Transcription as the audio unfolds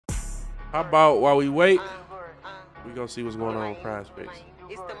How about while we wait, we gonna see what's going on with Prize Picks.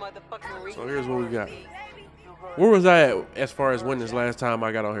 So here's what we got. Where was I at as far as winnings last time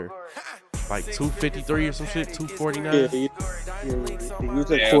I got on here? Like 253 or some shit, 249. Yeah, you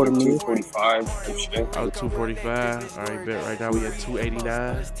was at quarter million. 245. I was 245. All right, bet right now we at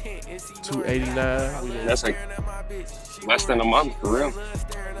 289. 289. That's like less than a month for real.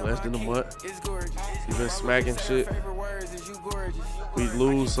 Less than a month. You been smacking shit. We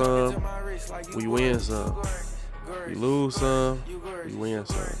lose some, we win some. We lose some, we win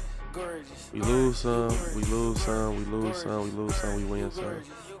some. We lose some, we lose some, we lose some, we lose some, we win some.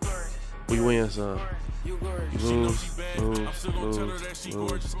 We win some. Lose, lose, lose,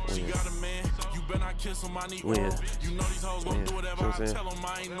 lose, win. Win. Win. You know what I'm saying?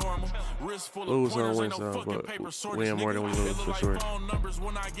 Lose some, win some, but win more than we lose for sure.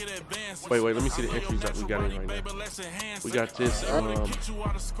 Wait, let me see the entries that we got in right now. We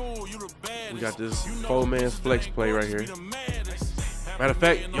got this, full man's flex play right here. Matter of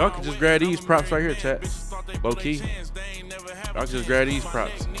fact, y'all can just grab these props right here, chat. Low key. Y'all can just grab these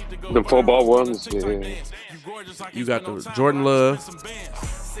props. The football ones, yeah. You got the Jordan Love,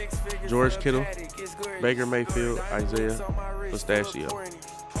 George Kittle, Baker Mayfield, Isaiah, Pistachio.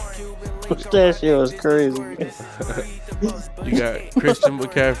 Pistachio is crazy. You got Christian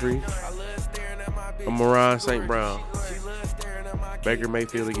McCaffrey, Amon St. Brown, Baker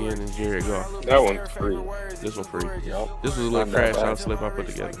Mayfield again, and Jared Goff. That one's free. This one free. Yep. This was a little crash out slip I put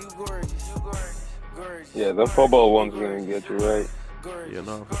together. Yeah, the football one's gonna get you right. Yeah,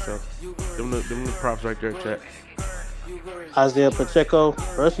 no, for sure. Them the props right there, chat. Isaiah Pacheco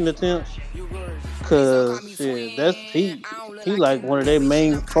rushing attempts, cause shit, that's he like one of their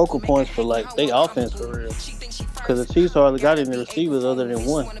main focal points for like they offense for real. Cause the Chiefs hardly got any receivers other than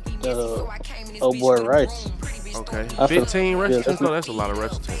one, old boy Rice. Okay, 15 rush attempts. No, that's a lot of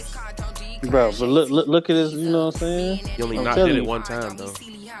rush attempts. Bro, but look at this. You know what I'm saying? He only not did it one time though.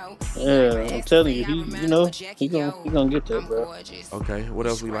 Yeah, I'm telling you, he gonna get that, bro. Okay, what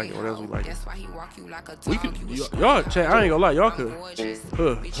else we like? We could, y'all, chat. I ain't gonna lie, y'all could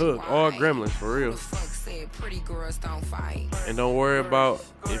hook all gremlins for real. And don't worry about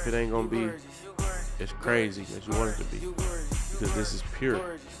if it ain't gonna be as crazy as you want it to be, because this is pure.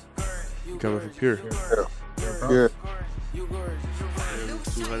 You coming for pure. Yeah.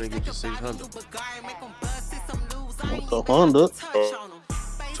 200 get you 600. What's a Honda?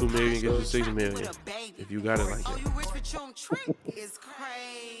 2 million get you 6 million. If you got it like that.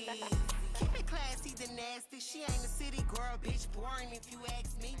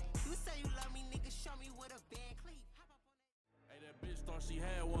 She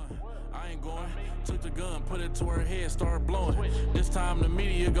had one. I ain't going. Took the gun, put it to her head, started blowing. This time the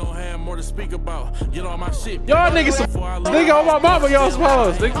media gon' have more to speak about. Get all my shit. Y'all niggas some nigga on my mama, y'all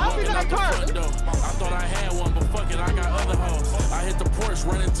supposed. I thought I had one, but fuck it, I got other hoes. I hit the porch,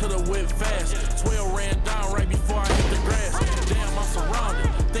 running to the whip fast. 12 ran down right before I hit the grass. Damn, I'm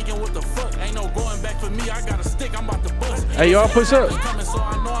surrounded. Thinking what the fuck? Ain't no going back for me. I got a stick, I'm about to bust. Hey, y'all push up. So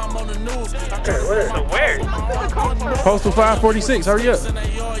I know I'm on the news. Postal 546, hurry up. Hit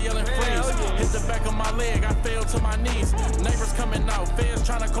the back of my leg, I fell to my knees. Neighbors coming out, feds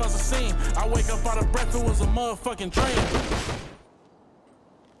trying to cause a scene. I wake up out of breath, it was a motherfucking dream.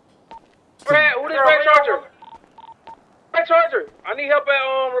 Brad, who this Red Charger? Red Charger, I need help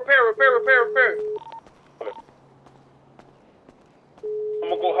at repair. I'm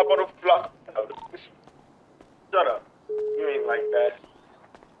gonna go hop on the block. Shut up. You ain't like that.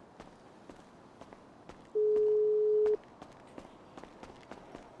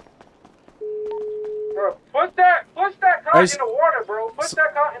 Bro, push that cot in the water, bro. Push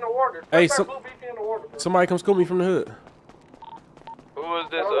that cot in the water. Hey, in the water, bro. Somebody come scoop me from the hood. Who is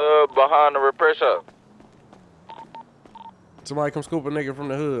this behind the repair shop? Somebody come scoop a nigga from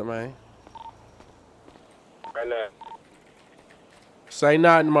the hood, man. Right now. Say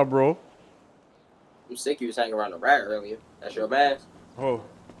nothing, my bro. I'm sick you was hanging around the rat earlier. That's your bass? Oh.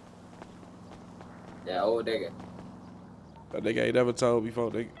 Yeah, old nigga. That nigga ain't never told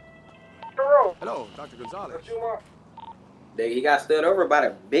before, nigga. Hello, Dr. Gonzalez. Nigga, he got stood over by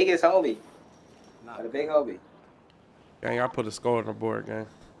the biggest homie. By the big homie. Gang, I put a score on the board, gang.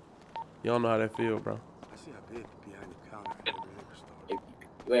 You don't know how that feel, bro. I see a bid behind the counter at every liquor store.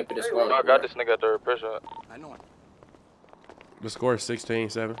 You ain't put the score on. I got this nigga at the repair shop. I know it. The score is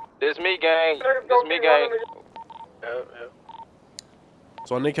 16-7. This me, gang. This me, gang.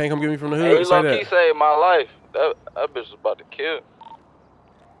 So a nigga can't come get me from the hood? Hey, Say low-key that. saved my life. That bitch was about to kill.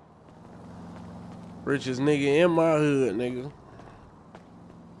 Richest nigga in my hood, nigga.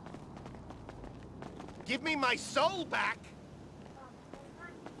 Give me my soul back.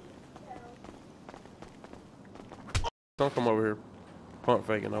 Don't come over here pump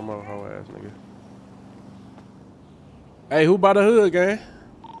faking no more, hoe ass nigga. Hey, who by the hood, gang?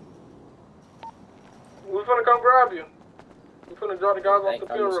 We finna come grab you. We finna drop the guys off the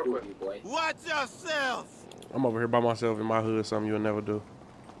field real quick. Watch yourself. I'm over here by myself in my hood, something you'll never do.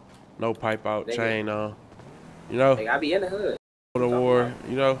 No pipe out, Nigga. chain on. You know? Like, I be in the hood. For the war,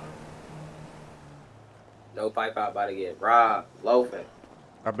 you know? No pipe out, about to get robbed, loafing.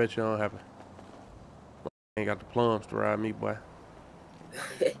 I bet you don't happen. Ain't got the plums to ride me, boy.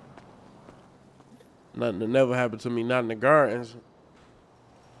 Nothing that never happened to me, not in the gardens.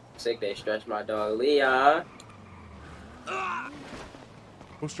 Sick, they stretched my dog Leon.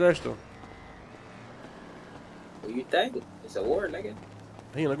 Who stretched him? Who you think? It's a war, nigga.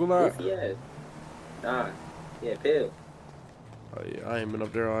 He ain't a good lie. Goofy ass. Nah, yeah, pill. Oh yeah, I ain't been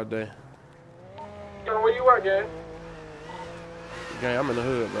up there all day. Yo, where you at, gang? Gang, I'm in the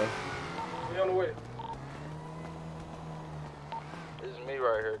hood, bro. We on the way. This is me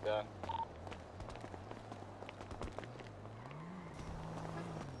right here, guy.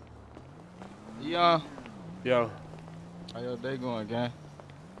 Yeah. Yo. How your day going, gang?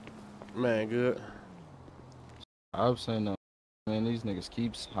 Man, good. I'm saying, man, these niggas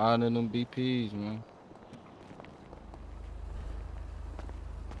keeps hiding them BPs, man.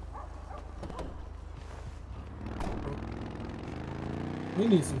 We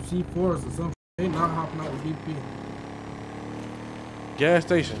need some C4s or something. They not hopping out with BP. Gas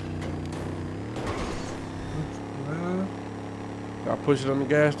station. Man. I push it on the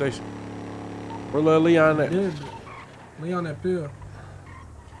gas station. Where little Leon at? Yeah, Leon that pill.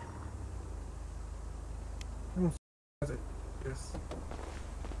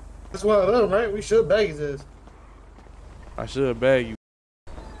 That's one of them, right? We should bag his ass. I should bag you.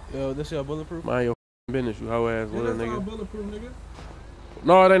 Yo, this your bulletproof? Mind your business, you hoe ass little That's nigga. all bulletproof, nigga.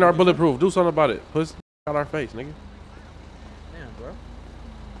 No, it ain't our bulletproof. Do something about it. Push out our face, nigga. Damn, bro.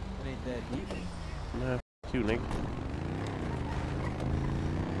 It ain't that deep. Man, f you, nigga.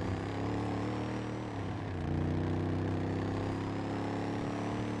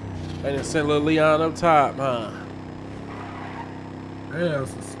 They done sent little Leon up top, huh? They are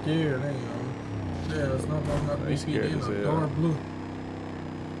scared, ain't y'all. Yeah, it's not about They scared as hell. dark blue.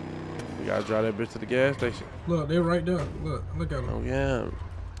 We gotta drive that bitch to the gas station. Look, they're right there. Look at them. Oh, yeah.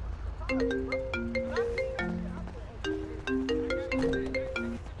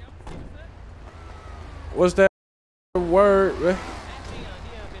 What's that word, man?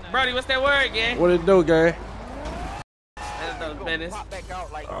 Brody, what's that word, gang? What it do, gang? That's no business.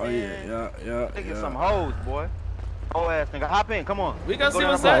 Oh, yeah. Nigga, some hoes, boy. Oh ass nigga, hop in, come on. We gonna see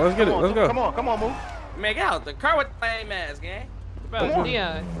what's up. up. Let's get it, let's go. Come on, move. Man, get out the car with the lame ass, gang. Bro,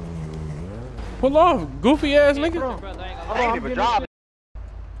 Dion. Pull off, goofy ass nigga. I ain't even driving.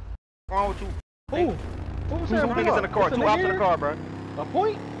 What's wrong with you? Who? Who's niggas in the car? 2 hops in the car, bro. A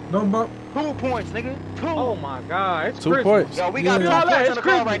point? No, but 2 points, nigga. 2. Oh my God, it's 2 points. Yo, we got 2 points in the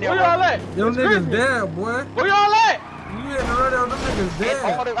car right now. Where y'all at? Them niggas dead, boy. Where y'all at? You ain't already on them niggas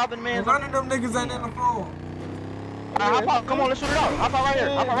dead. All the other men. None of them niggas ain't in the phone. Hop out, come on, let's shoot it out. Hop out right here.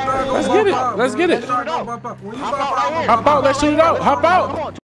 Hop out right here. Let's get it. Let's get it. Hop out right here. Hop out, let's shoot it out. Hop out. Come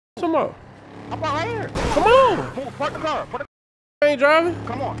on. Come on. Hop out right here. Come on. Park the car. I ain't driving.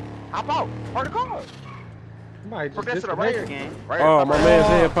 Come on. Hop out. Park the car. Park that to the right here, gang. Right here. Oh, my man's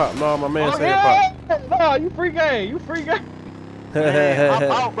head pop. No, my man's head pop. No, you free game. You free game. Hop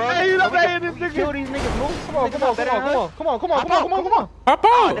out, bro. Hey, you know that this nigga. Kill these niggas, move. Come on. Hop out. Let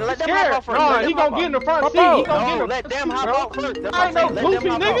them hop out first. No, he gonna get in the front seat. He gonna get in the let them hop out first. I ain't no goofy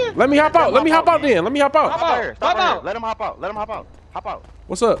nigga. Let me hop out. Let me hop out then. Let me hop out. Hop out. Hop out. Let him hop out. Let him hop out. Hop out.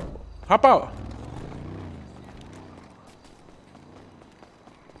 What's up? Hop out.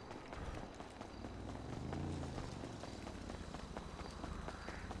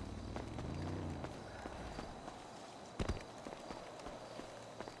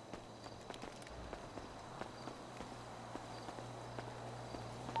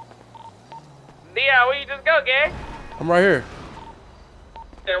 Dion, where you just go, gang? I'm right here.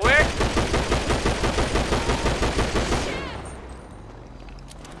 And where?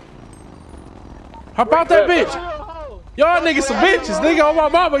 Hop out that bitch. Y'all niggas some bitches, nigga. On my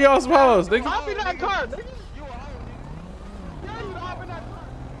mama, y'all some hoes, nigga. Hop in that car, nigga.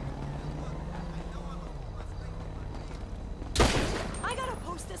 I gotta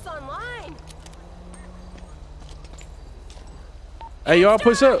post this online. Hey, y'all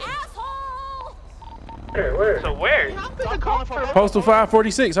push up. Where? So where? Postal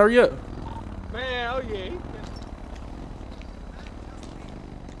 546. Hurry up. Man, oh yeah.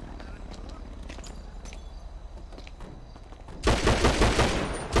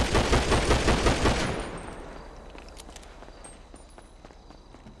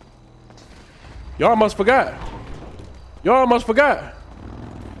 Y'all must forgot. Y'all must forgot.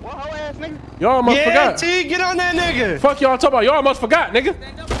 What hoe ass nigga? Y'all must forgot. T, get on that nigga. Fuck y'all talking about. Y'all must forgot, nigga.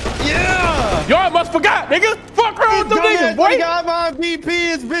 Yeah. Y'all must forgot, nigga. Fuck wrong with them niggas, boy. Got my BP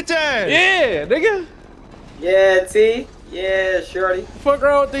his bitch ass. Yeah, nigga. Yeah, T. Yeah, shorty. Fuck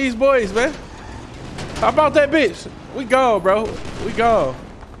wrong with these boys, man. How about that bitch? We gone, bro. We gone.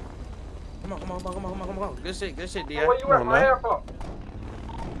 Come on. Good shit, D. Where you at? My hair for?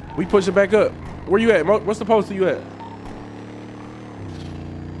 We push it back up. Where you at? What's the poster you at?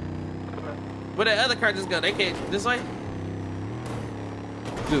 Where that other car just go? They can't this way?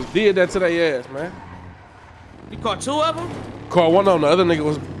 Just did that to their ass, man. You caught 2 of them? Caught one on the other nigga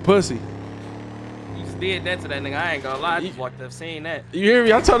was pussy. You just did that to that nigga. I ain't gonna lie. I just walked up seeing that. You hear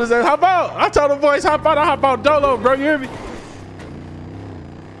me? I told his ass, hop out. I told the boys, hop out. I hop out dolo, bro. You hear me?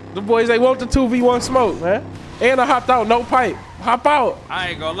 The boys, they want the 2v1 smoke, man. And I hopped out, no pipe. Hop out. I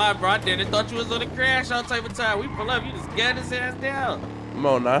ain't gonna lie, bro. I didn't thought you was on the crash all type of time. We pull up, you just get his ass down. Come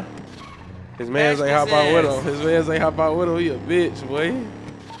on now. His mans ain't hop out with him. His mans ain't hop out with him. He a bitch, boy.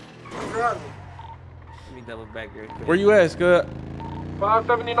 Let me double back real quick. Where you at, Scud?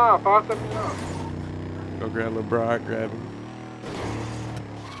 579. Go grab little bro. I grab him.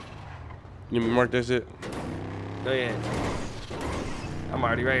 You need me to mark that shit? Go ahead. I'm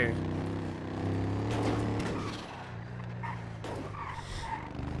already right here.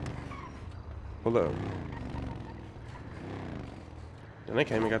 Hold up. And they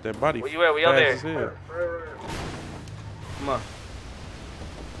came and got that body. Where you at? We out there. Come on.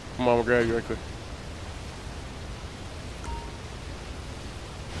 Come on, I'm gonna grab you right quick.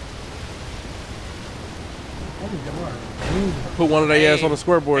 Put one of their ass on the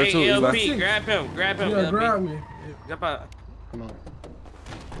scoreboard too. LP, grab him. Yeah, grab me. Jump out. Come on.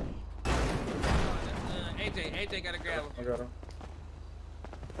 AJ gotta grab him. I got him.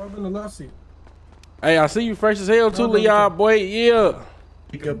 I'm in the left seat. Hey, I see you fresh as hell too, Leon, boy. Yeah.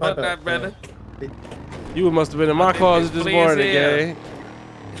 Fuck that, brother. You must have been in my closet this morning, gang.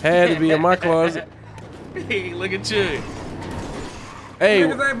 Had to be in my closet. Hey, look at you. Hey,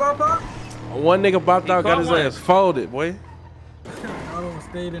 Niggas ain't bop out? one nigga bopped out, got his ass folded, boy. Other one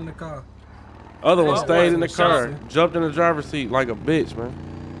stayed in the car. Other one stayed in the car, jumped in the driver's seat like a bitch, man.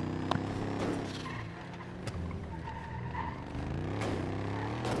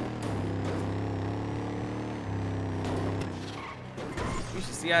 You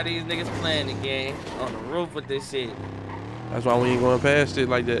should see how these niggas playing the game on the roof with this shit. That's why we ain't going past shit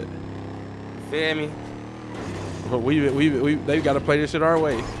like that. Feel me? They gotta play this shit our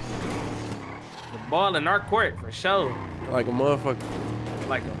way. The ball in our court for sure. Like a motherfucker.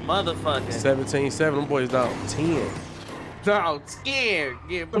 Like a motherfucker. 17-7, them boys down 10. Dog scared.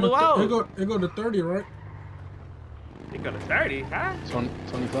 Get blew out. It go to 30, right? It go to 30, huh? 25. Oh,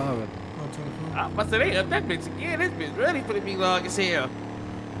 25. I must say they up that bitch again. This bitch really finna be long as hell.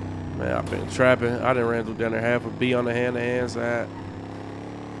 Man, I've been trapping. I done ran through down there half a B on the hand-to-hand side.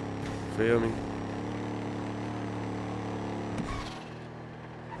 Feel me?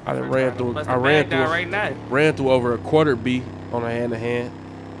 I done ran through. I ran through over a quarter B on a hand-to-hand.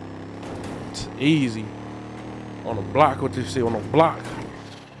 It's easy. On a block with this shit. On a block.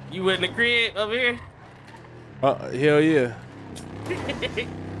 You in the crib up here? Hell yeah.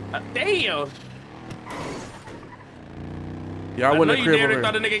 Damn. Yeah, I went in the crib over there.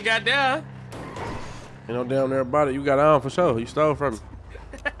 Thought the nigga got down. You know down there about it. You got on for sure. You stole from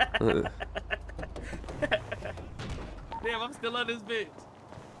me. Damn, I'm still on this bitch.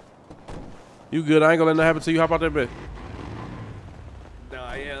 You good? I ain't gonna let nothing happen to you. Hop out that bitch.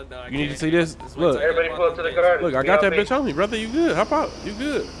 No, yeah, no. You need to see this? Look. Everybody pull up to the garden. Look, I got that bitch on me, brother. You good? Hop out. You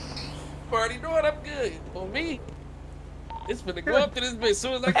good? Already doing. I'm good. For me, it's finna go up to this bitch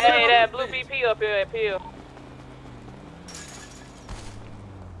soon as I get Hey, that blue BP up here at Peel.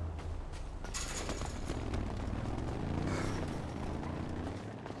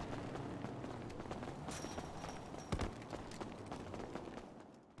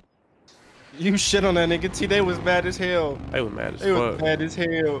 You shit on that nigga. T, they was mad as hell. They was mad as fuck. They was mad as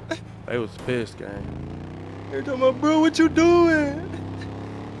hell. They was pissed, gang. They talking about, bro, what you doing?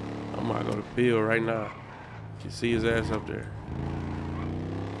 I'm gonna go to Peel right now. You see his ass up there.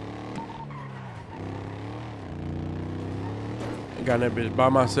 I got that bitch by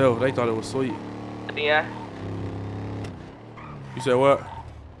myself. They thought it was sweet. Yeah. You said what?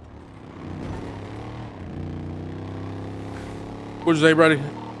 What'd you say, buddy?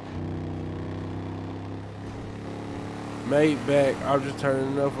 Made back. I'm just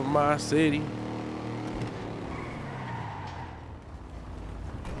turning up for my city.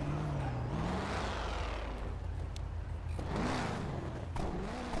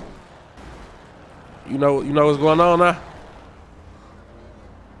 You know what's going on now?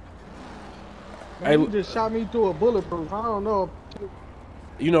 Man, you just shot me through a bulletproof. I don't know.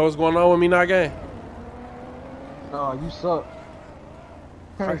 You know what's going on with me now, gang? Nah, you suck.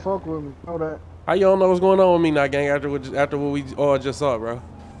 Can't fuck with me. Know that. How you don't know what's going on with me now, gang? After what we all just saw, bro.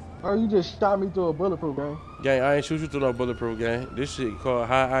 Oh, you just shot me through a bulletproof, gang. Gang, I ain't shoot you through no bulletproof, gang. This shit called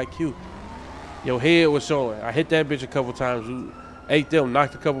high IQ. Your head was showing. I hit that bitch a couple times. You ate them,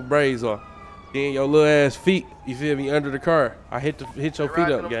 knocked a couple braids off. Then your little ass feet, you feel me, under the car. I hit your feet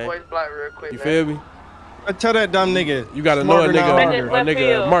up, gang. You feel me? I tell that dumb nigga. You gotta know a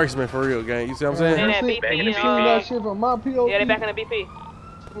nigga marksman for real, gang. You see what I'm saying? You seen that shit from my POV? Yeah, they back in the BP.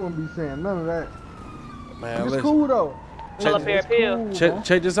 You wouldn't be saying none of that. Man, it's cool though.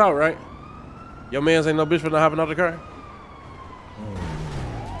 Check this out, right? Your mans ain't no bitch for not hopping out the car.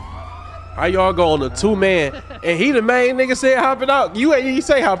 How y'all go on a 2-man and he the main nigga said hopping out? You ain't even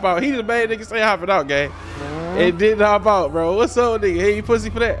say hop out. He the main nigga say hopping out, gang. It didn't hop out, bro. What's up, nigga? He ain't pussy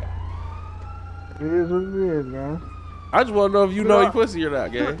for that. It is what it is, man. I just want to know if you know he pussy or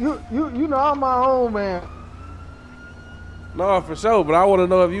not, gang. You know I'm my own man. No, for sure, but I want to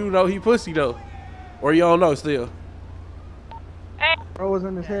know if you know he pussy though, or you don't know still. Bro was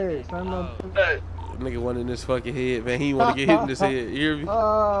in his head. Nigga wasn't in his fucking head, man. He want to get hit in his head. You hear me?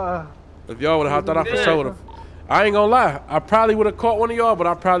 If y'all would have hopped out, I for sure would have. I ain't gonna lie. I probably would have caught one of y'all, but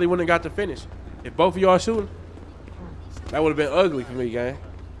I probably wouldn't have got to finish. If both of y'all shooting, that would have been ugly for me, gang.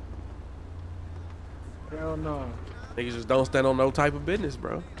 Hell no. Niggas just don't stand on no type of business,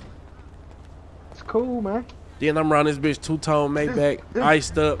 bro. It's cool, man. Then I'm around this bitch 2-tone Maybach,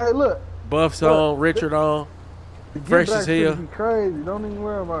 iced up, hey, look, buffs on, Richard on, fresh as hell. Crazy. Don't even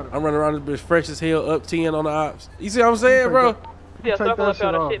worry about it. I'm running around this bitch fresh as hell, up 10 on the ops. You see what I'm saying, bro? Still circle up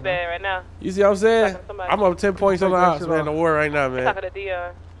on the shit bag right now. You see what I'm saying? I'm up 10 points on the ops, man. Don't worry right now, man. Talking to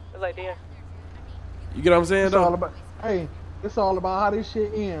Dion. It's like Dion. You get what I'm saying, though? Hey, it's all about how this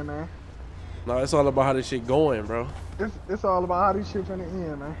shit end, man. No, it's all about how this shit going, bro. It's all about how this shit finna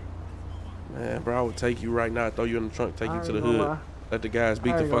end, man. Man, bro, I would take you right now, throw you in the trunk, take you to the hood. Let the guys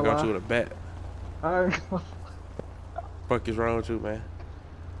beat the fuck out you with a bat. Fuck is wrong with you, man?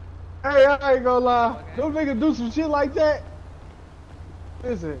 Hey, I ain't gonna lie. Them niggas do some shit like that.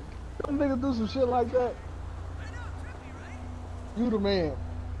 Listen, them niggas do some shit like that. You the man.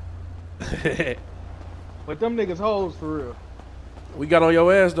 But them niggas hoes for real. We got on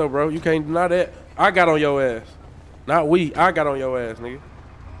your ass though, bro. You can't deny that. I got on your ass. Not we. I got on your ass, nigga.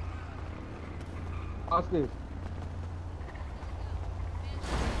 Watch this.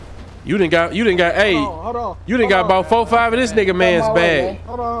 You done got hey. Hold on. You done got about 4-5 of this nigga man's bag.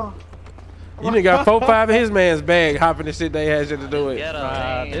 Hold on. You done got 4-5 of his man's bag hopping the shit they had shit to do with.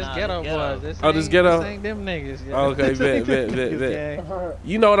 This ghetto boys. This ghetto? This ain't them niggas. Okay, bet.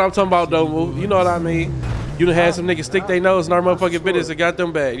 You know what I'm talking about though, Moo. You know what I mean. You done had some niggas stick their nose in our motherfucking business and got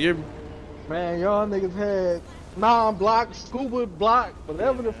them back. Man, y'all niggas had non-block, scuba block,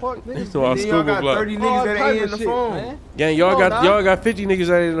 whatever the fuck niggas. Y'all got 30 niggas that ain't in the phone. Man. Gang, y'all got 50 niggas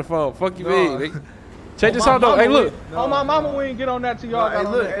that ain't in the phone. Fuck you, big. Check this out though. Hey, look. Oh, my mama, we ain't get on that till y'all got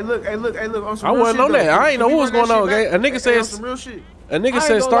on that. Hey, look. On some I real wasn't shit, on that. though. I ain't know what was going on, gang. A nigga said some real shit. A nigga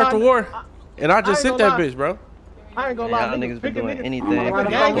said start the war, and I just hit that bitch, bro. I ain't gonna lie, niggas been doing anything. The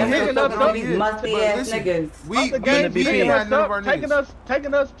gang was picking us up. These musty ass niggas. The gang picking us up,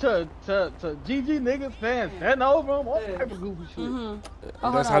 taking us to GG niggas, standing over them, all type of goofy shit.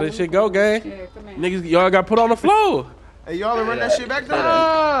 That's how this shit go, gang. Niggas, y'all got put on the floor. Hey, y'all run that shit back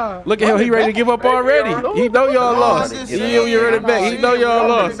though. Look at him, he ready to give up already. He know y'all lost. He ready back. He know y'all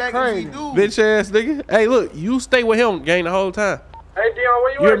lost. Bitch ass nigga. Hey, look, you stay with him, gang, the whole time. Hey, Dion,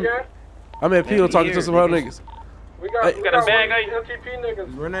 where you at, gang? I'm at Peel talking to some other niggas. We got a bag of LTP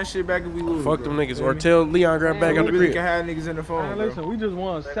niggas. Run that shit back if we lose. Fuck them niggas. Or tell Leon grab back out the crib. We can have niggas in the phone. Man, listen, we just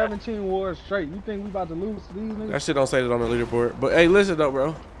won 17 wars straight. You think we about to lose to these niggas? That shit don't say that on the leaderboard. But hey, listen though,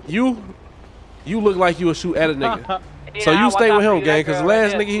 bro. You look like you would shoot at a nigga. So you stay with him, gang, cause the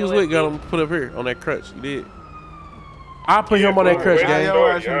last nigga he was with got him put up here on that crutch. You did. I put him on that crutch,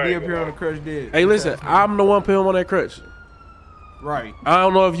 gang. Hey, listen, I'm the one put him on that crutch. Right. I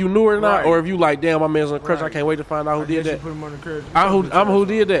don't know if you knew or not, or if you like, damn, my man's on the crutch. I can't wait to find out who did that. Put him on the crutch. I'm who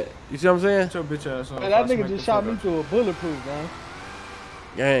did that. You see what I'm saying? Your bitch ass on. Man, that nigga just shot me through a bulletproof, man.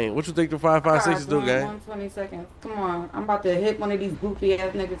 Gang, what you think the 5.56 do, gang? 120 seconds. Come on, I'm about to hit one of these goofy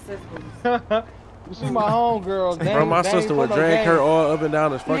ass niggas' systems. You see my homegirls. Bro, my sister would drag her all up and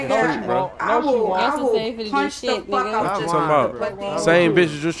down this fucking street, bro. I will punch the fuck out I'm talking about same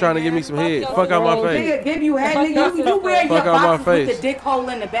bitch was just trying to give me some head. Fuck out my face. Nigga, give you head, nigga. You wear your Fuck out my boxes with face. the dick hole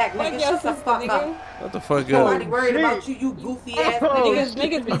in the back, nigga. Shut the fuck up. What the fuck Nobody up? worried about you, you goofy ass niggas.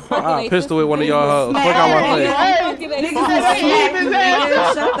 Niggas be I'll pistol with one of y'all hoes. Fuck out my face.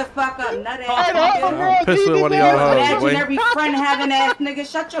 Niggas shut the fuck up, nut ass nigga. Pistol with one of y'all hoes, boy. Imaginary friend having ass nigga.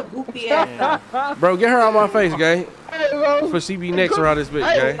 Shut your goofy ass up. Bro, get her out my face, gang. For she be next around this bitch,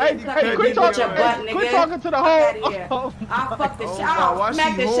 gang. Hey, quit talking to the whole. I'll fuck the shit. I'll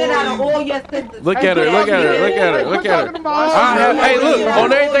smack the shit out of all your sisters. Look at her, look at her, look at her, look at her. Hey, look,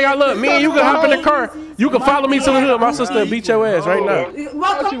 on everything I look, me and you can hop in the car. You can follow me to the hood. My sister will beat your ass right now.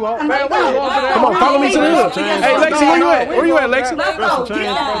 Come Come on, follow me to the hood. Hey, Lexi, where you at? Where you at, Lexi?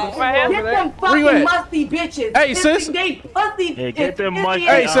 Where you at? Musty bitches. Hey, sis. Hey, get them musty.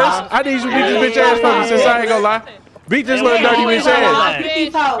 Hey, sis. I need you to beat this bitch ass for me, sis. I ain't gonna lie. Beat this little dirty bitch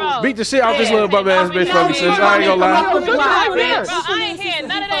ass. Beat the shit out this little bum ass bitch for me, sis. I ain't gonna lie. I ain't hearing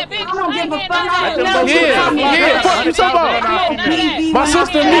none of that, bitch. I don't give a fuck. Yeah. Fuck you talking about? My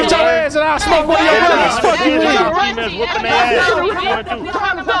sister beat your ass and I'll smoke one of your brothers. Fuck you,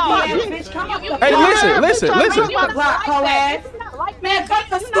 Hey, listen. Man, cut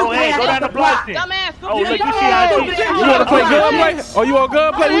the stupid go down the block then. Oh, look, you see how You wanna play gunplay? Oh, you want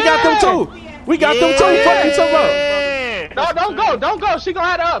gunplay? We got them too. We got them too. Fuck you talking about? No, don't go. She gonna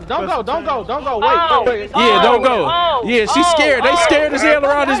have to up. Don't go. Wait. Yeah, don't go. Yeah, she's scared. They scared as hell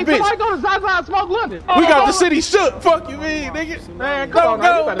around this bitch. Somebody go to Zaza and smoke London. We got the city shook. Fuck you, mean, nigga. Man, don't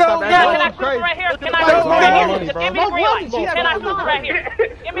go. Can I shoot right here? Give me the green light. Can I shoot right here?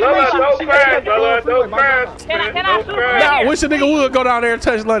 Give me the green light. Can I shoot right Nah, I here? wish a nigga would go down there and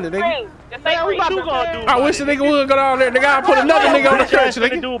touch London, nigga. I wish a nigga would go down there. Nigga, I'll put another nigga on the crutch,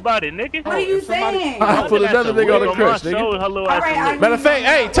 nigga. do about it, nigga? What are you saying? I'll put another nigga on the crutch, nigga. Matter of fact,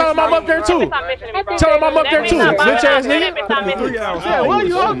 hey, tell him I'm up there too. Tell him I'm up there too, bitch ass nigga. Yeah, what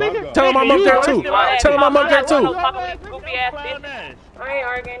you on, nigga? Tell him I'm up there too. Tell him I'm up there too. I ain't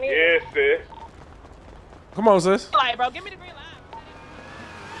arguing either. Yes, sis. Come on, sis. Light, bro. Give me the green light.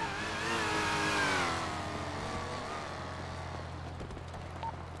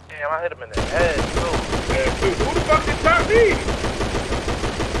 Damn, I hit him in the head, too. Who the fuck did top me?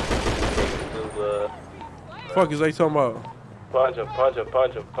 Fuck is they talking about? Punch him.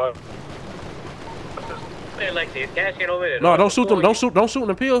 Hey, Lexi, is Cash get over there? No, don't shoot them. Don't shoot in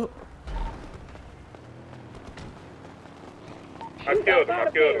the peel. I killed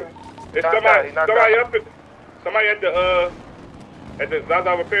him. It's somebody at the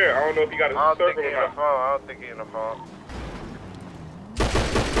Zaza repair. I don't know if he got a circle or not. I don't think he's in the phone.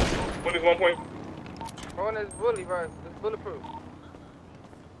 What is 1 point? Phone is bully, bro. It's bulletproof.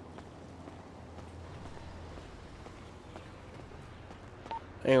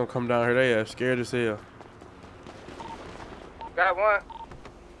 They ain't gonna come down here. They are scared as hell. Got one.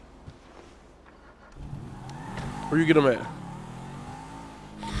 Where you get them at?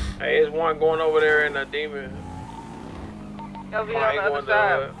 Hey, there's one going over there in the demon. He'll be on the other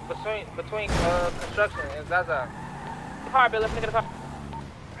side, between construction and Zaza. Car, Bill. Let's pick the car.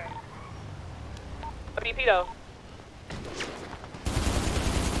 A BP though.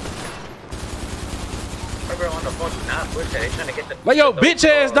 Remember on the phone, do not push that. They trying to get the. Lay your bitch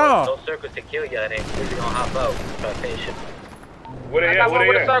ass down. Those circles to kill you. They gonna hop out. Start saying shit. What I got one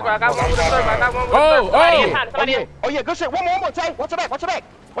with a circle. I got one with a circle. Oh yeah, good shit. One more, Tay. Watch your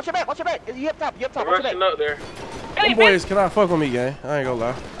back. You up top. Rushing up there. Them boys cannot fuck with me, gang. I ain't gonna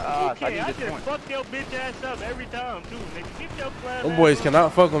lie. Okay, I just fuck your bitch ass up every time, too, nigga. Keep your clown. Them boys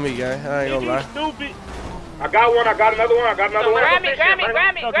cannot fuck with me, gang. I ain't gonna lie. Stupid. I got one. I got another one. Grab me.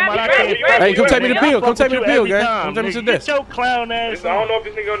 Hey, come take me the pill. Come take me the pill, gang. Come take me to the desk. Get your clown ass. I don't know if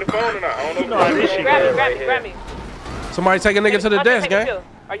this nigga on the phone or not. I don't know. Grab me. Somebody take a nigga to the desk, gang.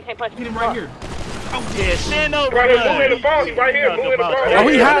 Or you can't punch me. Get him right here. Oh yeah, stand over. Right here, move in the phone. He's right here. Move in the phone. Are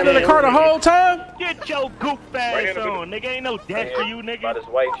we hiding in the car the whole time? Get your goof ass on, nigga. Ain't no death for you, nigga. By this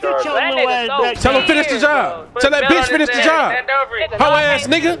white Get your little ass back. Tell him finish the job. Tell that bitch finish the job. Hoe ass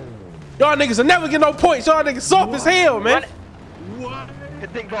nigga. Y'all niggas will never get no points. Y'all niggas soft as hell, man.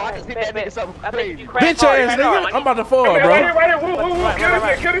 Bitch ass nigga. I'm about to fall, bro. Right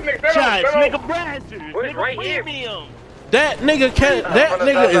here. Kill this nigga. Shots, nigga, Brazzers. Where's right here? That nigga can't. That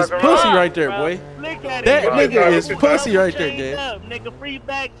nigga is pussy right there, boy. That nigga is pussy right there, gang. Nigga, free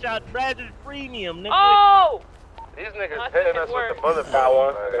back shot, Brazzers premium, nigga. Oh! These niggas hitting us with the bullet. Got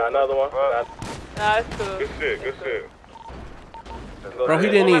one. Got another one. Nah, that's cool. Good shit. Bro, he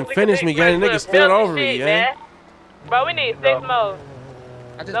didn't even finish me, gang. The nigga spilled over me, gang. Bro, we need 6 more.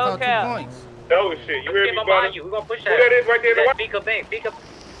 I just No caught 2 cap. points. Oh shit, you hear me, brother? We're gonna push Who that is right there in the white? Beak up, beak up.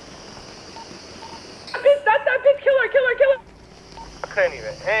 That's that bitch, killer. I couldn't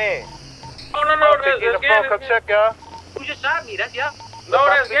even aim. Oh, no, that's Get the phone, gang. come check, y'all. Who just shot me? That's y'all. No,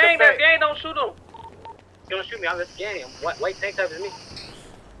 that's gang, don't shoot him. You don't shoot me, I'm just gang. White tank top is me.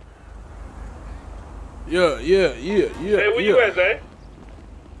 Yeah. Hey, where you at, Zay?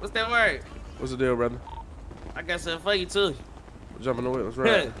 What's that word? What's the deal, brother? I got something for you too. Jump in the way. Let's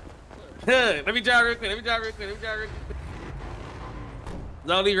ride. Let me drive real quick. It's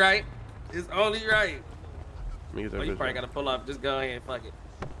only right. Let me get that you bitch probably out. gotta pull off. Just go ahead and fuck it.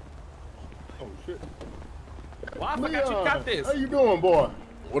 Oh shit. Why I forgot you got this? How you doing, boy?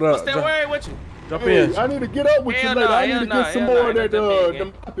 What up? What's that word with you? Jump Hey, in. I need to get up with you later. I need to get some more of that.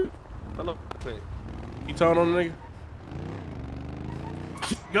 Hello, quick. You talking on the nigga?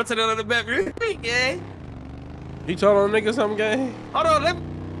 Go to the other back real quick, gang. He talking on the nigga something, gang? Hold on, let me.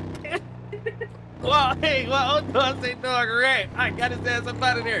 Well, hold on, say dog rat. I got his ass up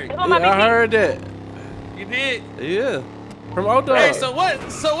out of there. Yeah, I heard that. You did? Yeah. From old dog. Hey, so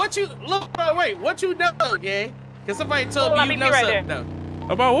what you look? Wait, what you know, gang? Cause somebody told me you know something though.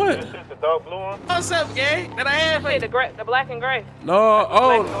 About what? The dark blue one. What's up, gang? That I have for you. The black and gray. No,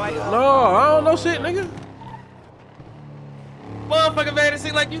 oh, no, I don't know shit, nigga. Motherfucker made it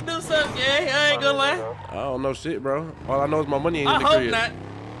seem like you do something, gang. I ain't gonna lie. I don't know shit, bro. All I know is my money ain't in I the hope crib. not.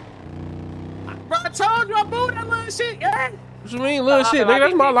 Bro, I told you I booed that little shit, gang. What you mean, little shit, nigga?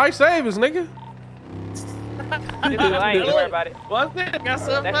 That's my life savings, nigga. I ain't worried about it. What's that? Got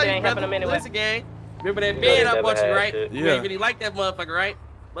something That for shit you, ain't brother. happening anyway. Listen, gang. Remember that bed I bought you, right? You Yeah. ain't really like that motherfucker, right?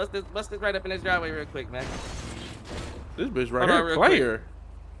 Bust this right up in this driveway real quick, man. This bitch right Hold on here, real player.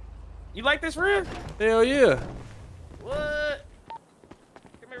 You like this real? Hell yeah. What?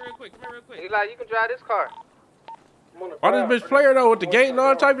 Come here real quick. Eli, you can drive this car. Why this bitch player though with the gate and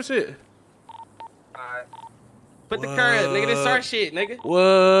all type of shit? Alright. Put the curve, nigga. This our shit, nigga.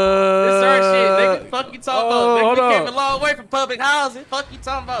 What? This our shit, nigga. Fuck you talking about, nigga. hold We on. came a long way from public housing. Fuck you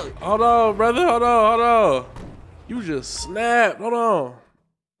talking about. Hold on, brother. Hold on. You just snapped. Hold on.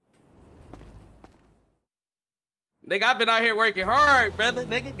 Nigga, I've been out here working hard, brother.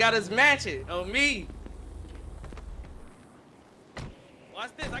 Nigga got us matching on me. Watch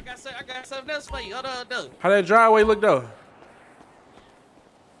this. I got something else for you. Hold on. How that driveway look though?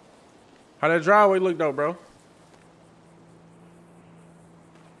 Bro?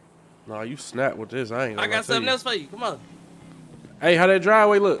 Nah, you snap with this. I ain't gonna I got lie to something you. else for you. Come on. Hey, how that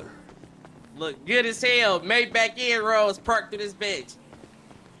driveway look? Look good as hell. Maybach Air Rolls parked through this bitch.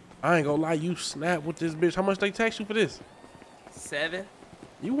 I ain't gonna lie, you snap with this bitch. How much they tax you for this? 7.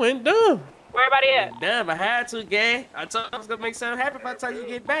 You went dumb. Where everybody at? Damn, I had to, gang. I told you I was gonna make something happen by the time you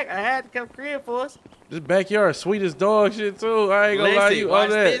get back. I had to come crib for us. This backyard sweet as dog shit too. I ain't gonna lie to you watch on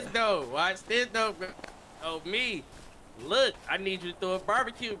that. this though. Watch this though, bro. Oh me. Look, I need you to throw a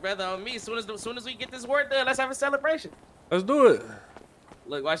barbecue, brother, on me. As soon as we get this work done, let's have a celebration. Let's do it.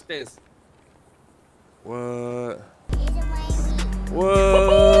 Look, watch this. What?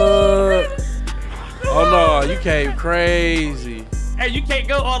 Oh no, you came crazy. Hey, you can't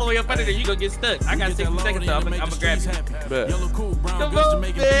go all the way up under there. You gonna get stuck. I got 60 seconds though. I'm gonna grab you.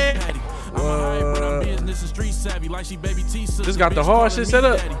 Bet. Come on, man. This got the hard shit set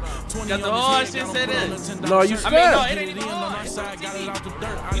up. Got the hard shit set up. No, you I snap. mean, no, it ain't even hard. It's on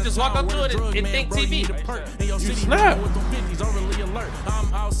TV. You just walk up to it and think TV. You snap.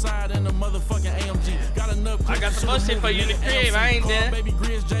 I got some more shit for you in the crib. I ain't there.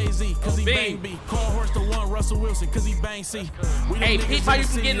 Hey, peep how you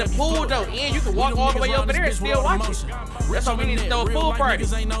can get in the pool though. And you can walk all the way over there and still watch it. That's why we need to throw a pool party. You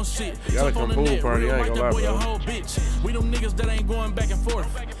gotta come pool party, I ain't gonna lie, bro.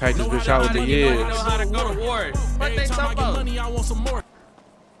 Pack this bitch out with the We years. know how to go to war. What they talking about?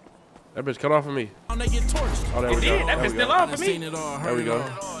 That bitch cut off of me. Oh, there we It go. did. That bitch still on for me. There we go.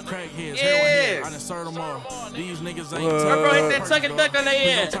 Yeah. Bro, hit that tuck and duck on their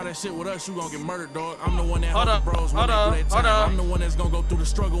head. Hold on. I'm the one that's gonna go through the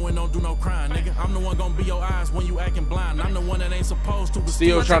struggle and don't do no crime, nigga. I'm the one gonna be your eyes when you acting blind. I'm the one that ain't supposed to.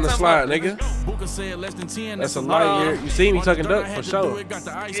 Still trying to slide, nigga. Booker said less than 10. That's a light here. You see me tucking duck for sure.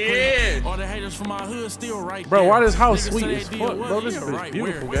 Yeah. All the haters from my hood still right Bro, there. why this house Niggas sweet say as they fuck, did bro? what? This Yeah, bitch right,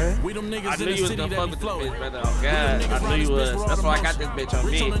 beautiful, where? gang. We them niggas I in knew the you was city gonna that fuck be with this floating. bitch, brother. Oh God, I knew you was. That's why I got this bitch on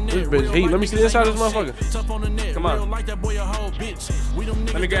me. This bitch heat. Let me see the inside of this motherfucker. Come on. Like that boy a whole bitch. We them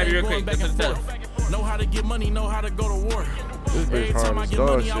Let me niggas grab you that real quick. going back and forth. Know how to get money, know how to go to war. This bitch Every time I hard as get dog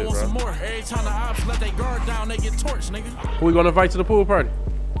money, shit, I want some bro. more. Every time the ops let their guard down, they get torched, nigga. Who we gonna invite to the pool party?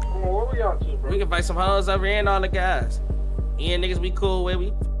 What we out to, bro? We can fight some hoes over here and all the guys. And niggas we cool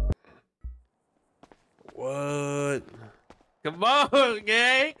with. What? Come on,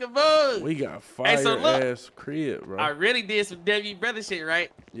 gang. Come on. We got Hey, so look, fire-ass crib, bro. I really did some W brother shit,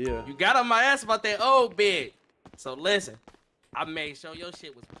 right? Yeah. You got on my ass about that old bed. So listen, I made sure your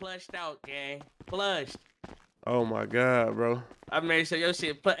shit was plushed out, gang. Plushed. Oh my God, bro. I made sure your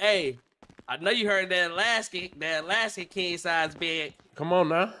shit put. Hey, I know you heard that Alaska king size bed. Come on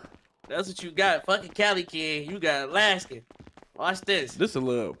now. That's what you got. Fucking Cali king. You got Alaska. Watch this. This a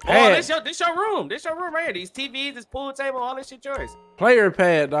little Oh, pad. this your room. This your room right here. These TVs, this pool table, all this shit yours. Player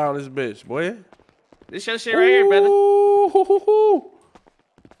pad down this bitch, boy. This your shit right here, brother.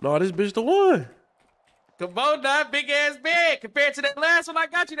 No, this bitch the one. Come on, now, big ass bed compared to that last one I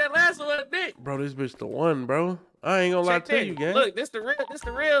got you. That last one was big. Bro, this bitch the one, bro. I ain't gonna lie Check to that. you, gang. Look, this the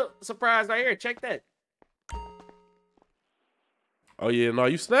real surprise right here. Check that. Oh yeah, no,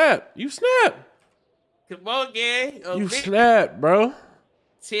 you snap. You snap. Come on, gang. Oh, You big. snap, bro.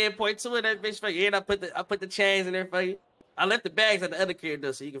 10.2 in that bitch for you. And I put the chains in there for you. I left the bags at the other crib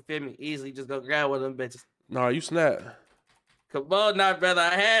though, so you can feel me easily. Just go grab one of them bitches. No, you snap. Come on, now, brother.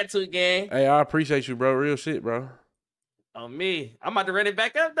 I had to, gang. Hey, I appreciate you, bro. Real shit, bro. On me. I'm about to run it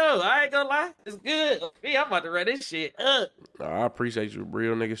back up though. I ain't gonna lie. It's good. On me, I'm about to run this shit up. No, I appreciate you,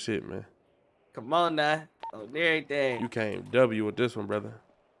 real nigga shit, man. Come on now. On everything. You came W with this one, brother.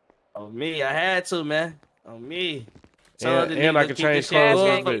 On me, I had to, man. On me. And I can change clothes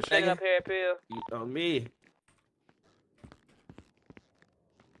on this bitch. Up here, Pill. On me.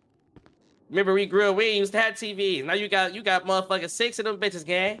 Remember we grew up, we used to have TVs. Now you got motherfucking 6 of them bitches,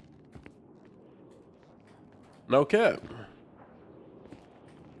 gang. No cap.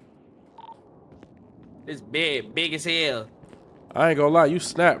 This bed, big as hell. I ain't gonna lie, you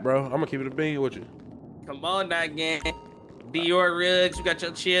snap, bro. I'm gonna keep it a bean with you. Come on now, gang. Dior rugs, you got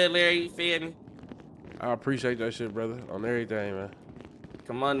your chill there, you feel me? I appreciate that shit, brother. On everything, man.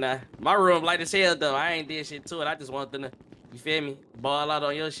 Come on now. My room light as hell though. I ain't did shit to it. I just want them to, you feel me? Ball out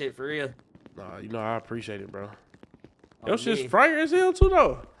on your shit for real. Nah, you know I appreciate it, bro. On Your shit's me. fire as hell too,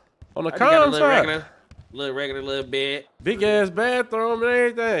 though. On the I just got a con side. regular bed. Big ass bathroom and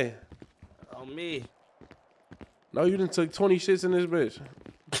everything. On me. No, you done took 20 shits in this bitch.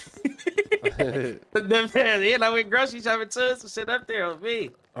 And I went grocery shopping too, some shit up there on me.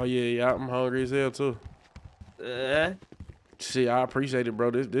 Oh yeah, I'm hungry as hell too. Shit, I appreciate it,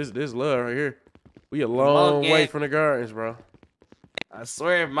 bro. This love right here. We a long way from the gardens, bro. I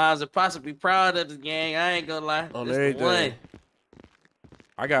swear, moms are possibly proud of this gang. I ain't gonna lie. On This the everything. one.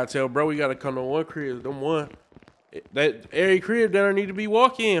 I gotta tell bro, we gotta come to one crib. Them one. That every crib that I need to be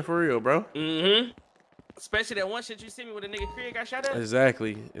walk-in for real, bro. Mm-hmm. Especially that one shit you see me with a nigga crib got shot up.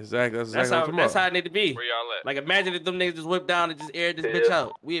 Exactly. That's exactly what I'm talking That's about. how it need to be. Where y'all at? Like imagine if them niggas just whipped down and just aired this bitch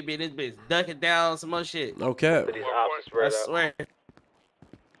out. We'd be in this bitch ducking down some more shit. No cap. I swear.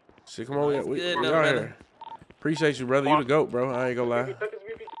 Shit, come on, we good out though, brother. here. Appreciate you, brother. You the GOAT, bro. I ain't gonna lie. Look at the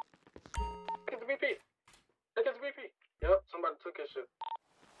VP. Look at the VP. Yep, somebody took his shit.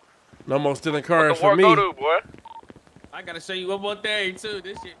 No more stealing cars the war for me. go to, boy? I gotta show you one more thing too.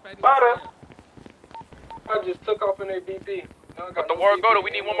 This shit. Bada. I just took off in their BP. But the war go to, we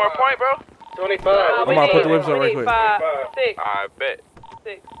need one more point, bro. 25. I'm about to put the whips up right quick. 5, 6. I bet.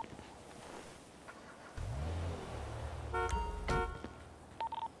 6.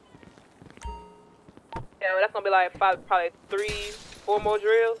 Yeah, well, that's gonna be like probably 3, 4 more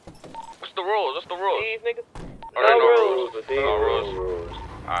drills. What's the rules? What's the rules? These niggas. Oh, there no rules.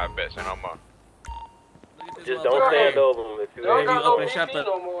 I bet, say no more. Just don't stand over them if you Maybe got open no shop BP up.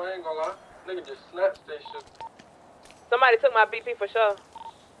 no more, I ain't gonna lie. Nigga just snatched that shit. Somebody took my BP for sure.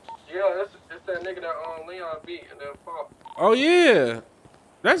 Yeah, it's that nigga that Leon beat and then fought. Oh yeah,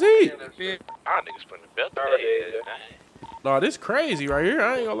 that's heat. Our niggas putting the belt today. No, this crazy right here.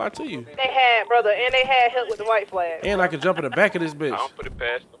 I ain't gonna lie to you. They had, brother, and they had help with the white flag. And I can jump in the back of this bitch. I don't put it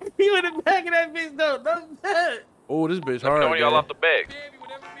past them. You in the back of that bitch though. Don't that. Oh, this bitch Let me hard. know when y'all man. off the bag.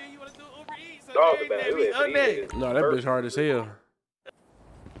 Dog about No, that bitch hard as hell.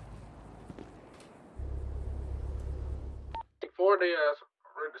 40 ass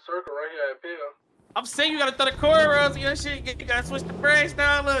the circle right here at Pill. I'm saying you gotta throw the cornrows in your shit. You gotta switch the brakes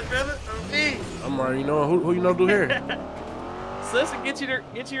down, look, brother. On me. I'm already knowing who you know do here. Sister, get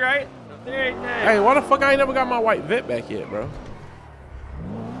you right. There you go. Hey, why the fuck I ain't never got my white vet back yet, bro?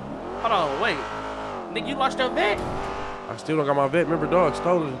 Hold on, wait. Nigga, you lost your vet? I still don't got my vet. Remember, dog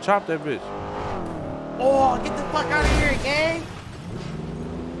stole it and chopped that bitch. Oh, get the fuck out of here, gang.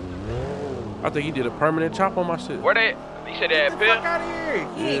 I think he did a permanent chop on my shit. Where they? You said they Get had the Pill? fuck out of here.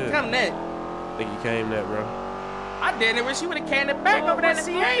 He ain't come that. I think he came that, bro. I didn't wish he would have came back over there in the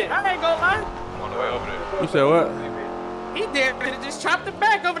C8. I ain't gonna lie. I'm on the way over there. You said what? He did just chopped it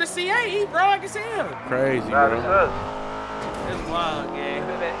back over the CA. He wrong as hell. Crazy, bro. It's wild, gang.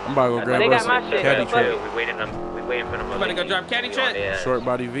 I'm about to go grab us a caddy truck. We waiting for them. You about to go drop caddy truck? Short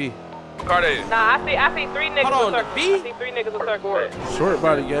body V. Nah, I see 3 niggas Hold with on, circle. I see 3 niggas with circle. Short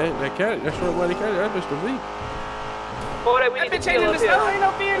body gang. That short body caddy. That bitch the V. Boy, we need to chill up here. Ain't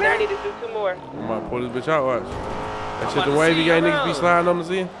no fear in I need to do 2 more. I'm about to pull this bitch out. Watch. That shit about the to wavy see gang your niggas be road. sliding on the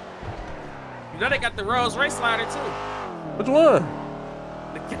Z. You know they got the Rolls Royce slider too. Which one?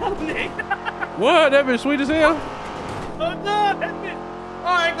 The Cadillac. What? That bitch sweet as hell. Oh no, that bitch. Oh,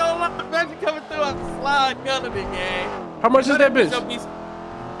 I ain't gonna lie. Imagine coming through a slide Cadillac, gang. How much is that bitch?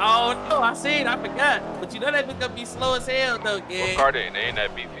 Oh no, I seen, I forgot. But you know that bitch gonna be slow as hell though, gang. What car they ain't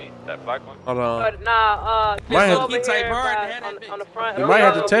that beefy? That black one? Hold on. Nah, Might have- over type here hard, on the front. You might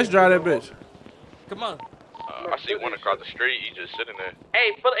have to test drive that bitch. Come on. I see one across the street. He just sitting there.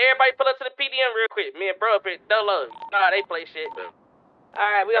 Hey, everybody pull up to the PDM real quick. Me and bro up here, Dolo. Nah, they play shit.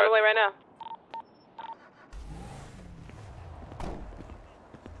 Alright, we on the way right now.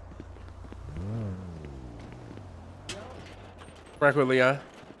 Right quick, Leon.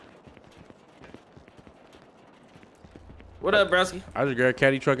 What up, broski? I just grabbed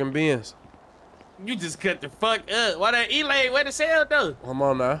caddy truck and Benz. You just cut the fuck up. Why that E-Lane, where the sale though? Come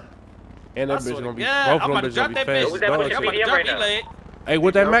on now. And that I bitch swear to gonna be, God, both I'm of about them to bitch drop gonna be that fast bitch. as dog I'm shit. about to drop E-Lane. Hey,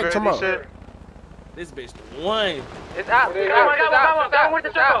 what that Mac talking about? This bitch the one. It's out. It's out. Where's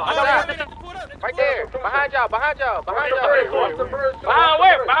the circle? Right there. Behind y'all. Behind y'all. Behind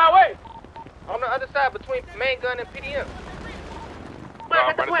where? On the other side between main gun and PDM.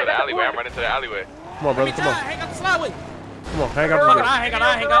 I'm running to the alleyway. I'm running to the alleyway. Come on, brother. Come on. Hang up the slide. Come on. Hang up the I hang up.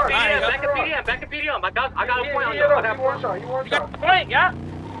 Back to PDM. I got a point on you. I got a point on you. You got the point, yeah?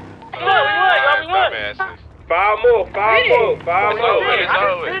 We won. 5 more. Yeah,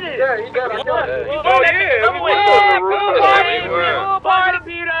 he got Party,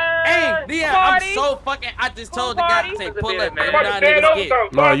 Hey, Leon, I'm so fucking. I just told the guy to say pull up, man. You know how niggas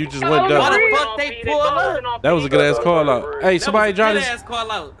get. No, you just went Why dumb. the fuck they pull up? That was a good ass call out. Hey, somebody drive this.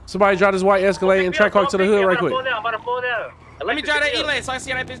 Somebody drive this white Escalade and track hawk to the hood right quick. I'm about to pull down. Let me drive that E-Lane so I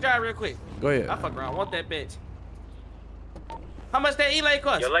see how that bitch drive real quick. Go ahead. I fuck around. I want that bitch. How much that E-Lane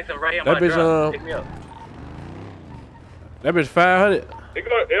cost? Yo, Lex, I'm right here. That bitch, Pick me up. That bitch 500. It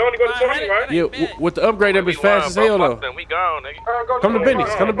only go to 20, right? Yeah, with the upgrade, that bitch fast as hell though. We gone, nigga. Come to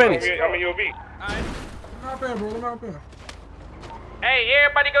Benny's. Come to Benny's. I'm in your V. Not bad, bro. Not bad. Hey,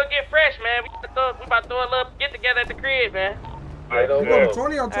 everybody go get fresh, man. We about to throw a little get together at the crib, man. You going to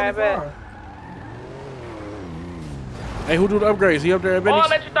 20 or 25? Hey, who do the upgrades? He up there at Benny's? Oh,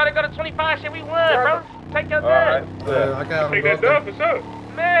 let you thought it go to 25 shit. We won, bro. Take your time. I got Take that dub for sure.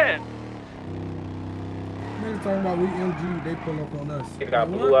 Man. Niggas talking about we MG, they pull up on us. He got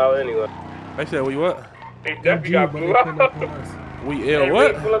blew out anyway. They said we what? He definitely got blew out. We L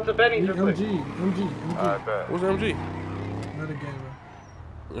what? Pull up to Benny's. MG. What's MG? Another game,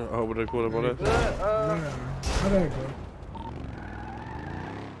 bro. I hope they pull up on us. Man, how that go?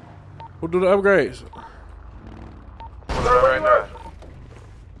 Who do the upgrades? Right now.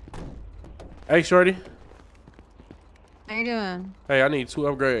 Hey, shorty. How you doing? Hey, I need 2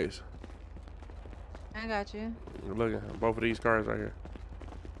 upgrades. I got you. Look at both of these cars right here.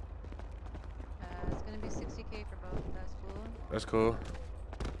 It's gonna be 60K for both. That's cool. That's cool.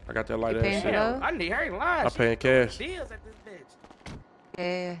 I got that light You ass paying shit. for those? I need her in line. I'm paying cash. Deals at this bitch.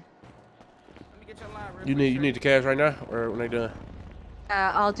 Yeah. Let me get your line real You need the cash right now, or when they done?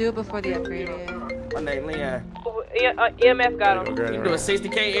 I'll do it before the upgrade. Yeah. My name Leon. EMF got him. Okay, You doing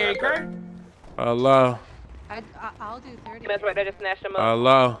 60K Eric Curry? Allah. I'll do 30. That's right, they just snatched him up.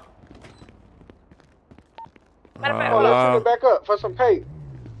 Allah. Matter of fact, Hold on, Allah. send it back up for some pay.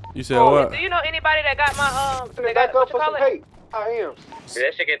 You said what? Do you know anybody that got my Send it back up for some pay. I am. Did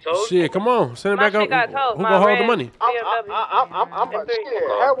that shit get told? Shit, come on, send it My back up. shit got told. Who My gonna hold red the money? I'm about to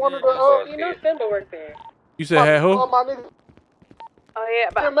have one of the You know Simba works there. You said had who? all my niggas. Oh yeah,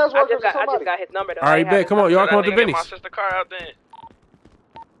 but EMS I workers just or got his number though. All right, bet. Come on, y'all come up to Get Benny's. my sister car out there.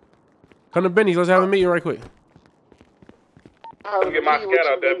 Come to Benny's. Let's have a meeting right quick. Let me get my scat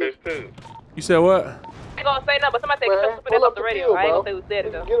out that bitch too. You said what? I ain't gonna say nothing, but somebody say put that off the radio. I ain't gonna say who said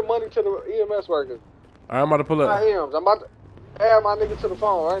it though. Get the money to the EMS workers. All right, I'm about to pull up. I am. I'm about to add my nigga to the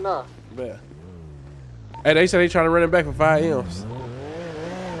phone right now. Bet. Hey, they said they trying to run it back for 5 M's.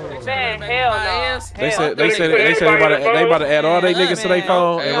 Man, hell no. They said they about to add all they niggas to their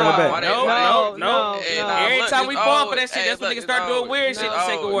phone and run it back. No. Every time we fall for that shit, that's when niggas start doing weird shit to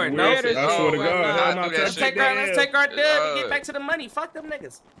second word. No, I swear to God, let's take our dub and get back to the money. Fuck them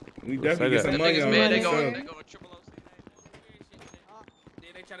niggas. We definitely get some money on They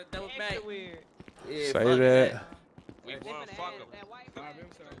that. try to double back. Say that. We won, fuck him.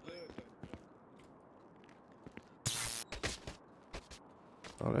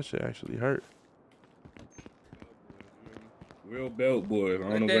 Oh, that shit actually hurt. Real belt boys. I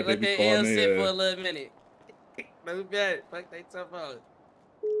don't know what they Let be that calling L sit for a their little minute. No bad. Fuck they tough out.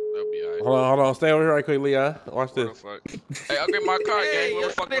 That'll be alright. Hold on. Stay over here right quick, Leon. Watch this. Hey, I'll get my car, Hey, gang. What yo,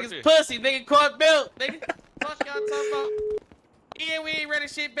 the fuck niggas pussy. Nigga caught belt. Nigga. Fuck y'all talking about. Yeah, we ain't running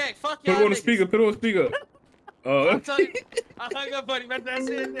shit back. Fuck y'all Put it on the niggas. speaker. Put it on the speaker. I'm telling you, I hung up on him after I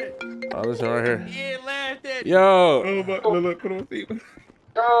said that. Oh, listen right here. Yeah, laughed at me. Yo. Oh, but look, put it on the speaker.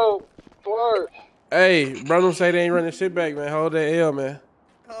 Yo, Flirt. Hey, bro, don't say they ain't running shit back, man. Hold that L, man.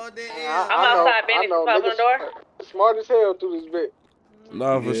 Hold that L. I'm outside, Benny. Open the door. Smart as hell through this bit.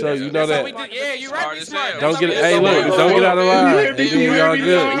 No, for sure. You know That's that. how we do. Yeah, you right. We smart. Don't get. That's Hey, how we look. do. Don't get out of line. And then we all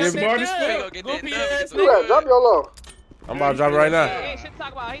good. Smart Smart as as fuck. Goofy ass Do that. Drop your low. I'm about to drop it right He now. ain't shit to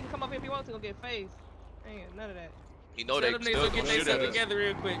talk about. He can come up here if he wants to go get phased. Ain't none of that. You know Tell they them still niggas to gonna get shoot themselves at us. together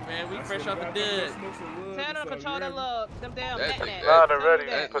real quick, man. We fresh off the dud. Tell them to control that little, them damn That net nigga- net. that- Tell them ready.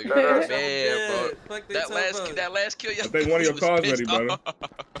 that. That nigga bad, bro. Fuck they That talking about. last kill, I think one of your cars ready, brother.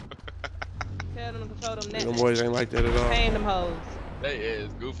 Tell them to control them net Them net. boys ain't like that at all. Paying them hoes. They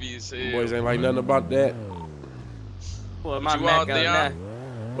is goofy as hell. Them boys ain't like nothing about that. Boy, my you Mac out, out Leon? now.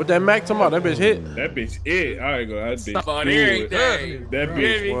 What that Mac talking about? That bitch hit. That bitch it. All right, go. That bitch Stop on do it. everything. That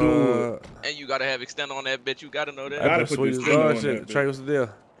bitch do it. And you gotta have extend on that bitch. You gotta know that. That Gotta bitch put sweet the as spinner dog on shit. that Trey, bitch. what's the deal?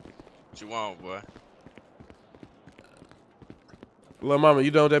 What you want, boy? Little mama,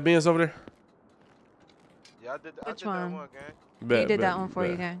 you done with that Benz over there? Yeah, I did Which that one? one, gang. He Bet, did bet, that one for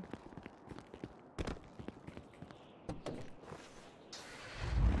you, bet. gang.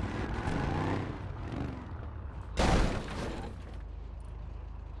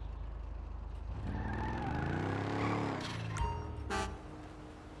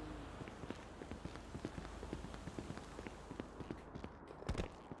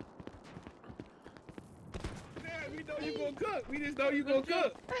 We know you gonna cook. We just know you gonna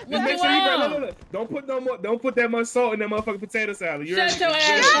cook. Just What's make sure you wrong? look. Don't put no more. Don't put that much salt in that motherfucking potato salad. You Shut heard your me?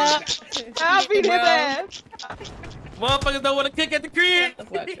 ass up. I'll beat his ass. Motherfuckers don't want to cook at the crib. I'll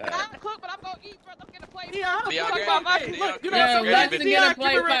cook, but I'm gonna eat first. I'm getting a plate. Yeah, I'm Leon, talking grab- about Leon, look, you grab- know, grab some it. Dion, Get a come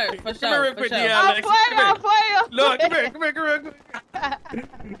here plate real- first, for come here real sure, quick, for sure. Dion, I'll Lex. play, Come here. I'll play. Look, come here real quick.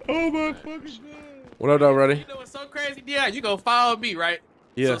 Oh my fucking god. What up, though, ready? You know what's so crazy, Dion? You gonna follow me, right?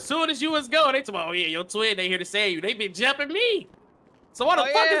 Yeah. So as soon as you was going, they talk about, oh yeah, your twin, they here to save you. They been jumping me. So why the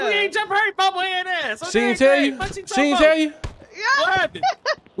fuck is we ain't jumping her bubblehead ass? So She ain't tell you? She ain't tell you? What happened?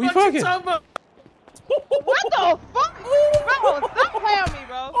 We What you fucking. talking about? What the fuck? Bro, stop playing with me,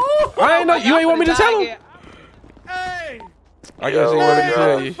 bro. I ain't know. You ain't want me to tell him? Hey. I guess he wanted to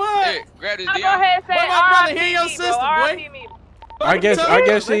tell you. Hey, grab this I'll Dion. go ahead and say What my brother, RIP hear your me, sister, bro. boy. RIP me. I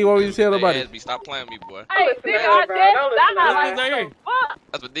guess she want me to tell Hey, nobody. Asby, stop playing with me, boy. Hey, see, I did. I'm not like, what the fuck?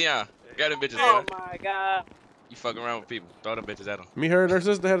 That's what Dion. Grab them bitches, Oh boy. my god. You fucking around with people. Throw them bitches at them. Me, her, and her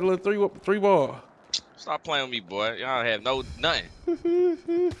sister had a little three ball. Stop playing with me, boy. Y'all have nothing. What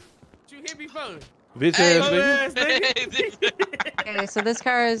you hit me for? Bitch Hey, ass nigga. Okay, so this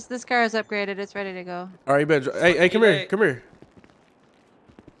car is upgraded. It's ready to go. All right, bet. Hey, come here, come here.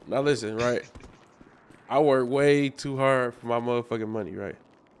 Now listen, right? I work way too hard for my motherfucking money, right?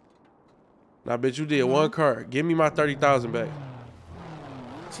 Now, bitch, you did one car. Give me my 30,000 back.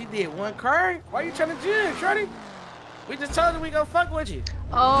 She did one car? Why you trying to judge, shorty? We just told you we gonna fuck with you.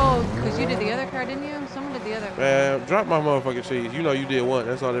 Oh, because you did the other car, didn't you? Someone did the other car. Man, drop my motherfucking cheese. You know you did one.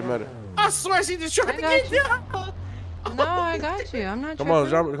 That's all that matters. I swear she just tried to get down. No, I got you. I'm not Come on, tripping.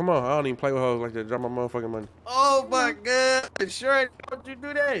 drop it. Come on. I don't even play with hoes like that. Drop my motherfucking money. Oh my god. Sure, don't you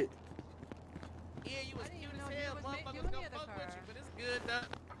do that? Yeah, you was cute as hell. Motherfuckers gonna fuck with you, but it's good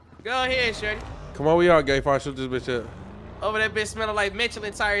though. Go ahead, shorty. Come on, we all gay. If I shoot this bitch up. Over that bitch smelling like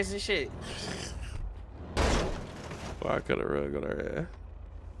Michelin tires and shit. Well, I cut a rug on her ass.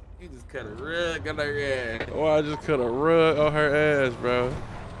 You just cut a rug on her ass. Oh, I just cut a rug on her ass, bro.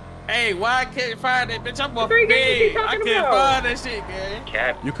 Hey, why I couldn't find that bitch? I'm off Three games bed. you I talking couldn't about? find that shit, gang.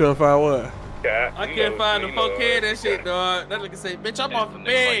 Cap. You couldn't find what? Cap. I couldn't find the 4K that shit, dog. That nigga say, bitch, I'm off the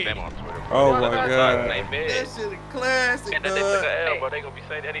bed. Oh my god. That shit is classic, And dog. that nigga L, but they gonna be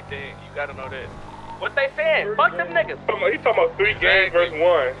saying anything. You gotta know that. What they saying? Fuck them niggas. He talking about 3 games versus 1.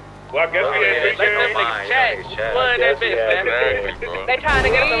 Well, I guess we had 3 Let them games. niggas chat. Flood that bitch, man. They trying to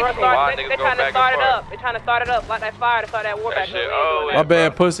get us to run start. Niggas They go trying to back start and it forth. up. They trying to start it up like that fire to start that war That back. shit old. My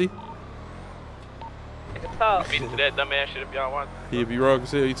bad, pussy. Beat to that dumb ass shit if y'all want. He'd be wrong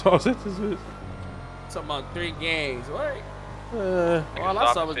as hell. You toss it this bitch. Talking about 3 games. What? Uh, All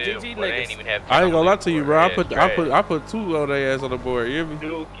I saw was GG niggas. I ain't gonna lie to you, bro. I put 2 on their ass on the board. You hear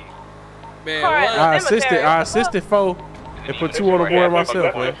me? Man, Car at what? the cemetery. I assisted 4 and put 2 on the board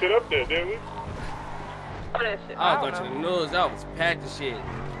myself, man. Shit up there, didn't we? I was going to the news. I was packed as shit.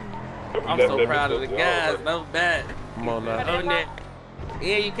 I'm so proud of the guys. No bad. Come on now. On there.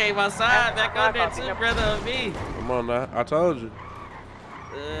 Yeah, you came outside. Back on there too, brother, on me. Come on now. I told you.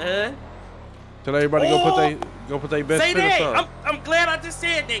 Uh-huh. Tell everybody go put their best Say fit or that. something. I'm glad I just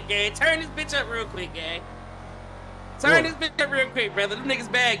said that, gang. Turn this bitch up real quick, gang. Turn this bitch up real quick, brother. Them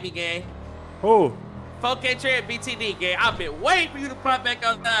niggas bagged me, gang. Who? 4K Trade BTD, gang. I've been waiting for you to pop back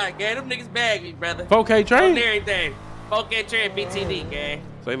outside, gang. Them niggas bagged me, brother. 4K Trade? On everything. 4K Trade BTD, gang.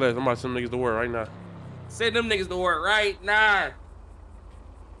 Say less. I'm about to send them niggas to work right now. Send them niggas to work right now.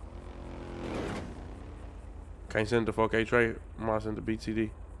 Can't send the 4K Trade. I'm about to send the BTD.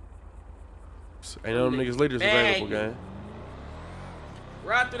 Ain't none of them niggas leaders available, gang.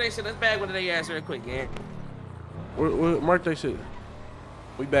 Ride through that shit. Let's bag one of their ass real quick, gang. Mark that shit.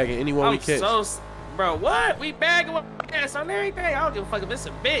 We bagging anyone we catch. Bro, what? We bagging one ass on everything. I don't give a fuck if it's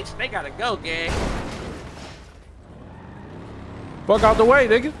a bitch. They gotta go, gang. Fuck out the way,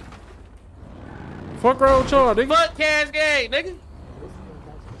 nigga. Fuck road char, nigga. Fuck cash gang, nigga.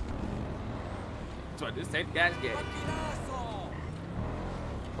 So I just take the cash gang.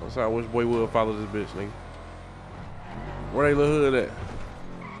 I'm sorry, I wish boy would follow this bitch, nigga. Where they little hood at?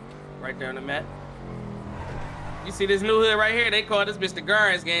 Right there on the map. You see this new hood right here? They call this bitch the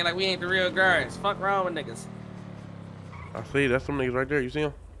guards gang, like we ain't the real guards. Fuck wrong with niggas. I see, that's some niggas right there. You see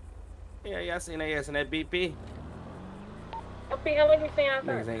them? Yeah, I seen they ass in that BP. Okay, how long you staying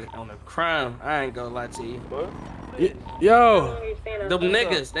outside? Niggas ain't on the crime. I ain't gonna lie to you. Yo. Them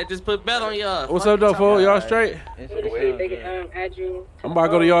niggas, they just put bet on y'all. What's up, though, fool? Y'all straight? Add you. I'm about to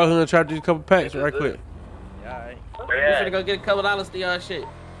go to y'all hood and trap these couple packs right quick. Yeah. We finna go get a couple dollars to y'all shit.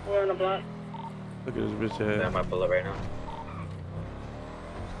 We're on the block. Look at this bitch ass. I might pull up right now.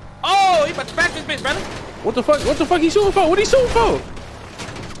 Oh, he about to back this bitch, brother. What the fuck? What the fuck he shooting for? What he shooting for?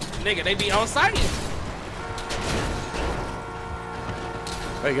 Nigga, they be on site.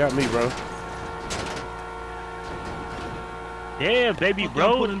 They got me, bro. Damn, baby,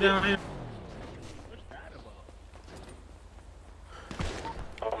 bro. Put him down here.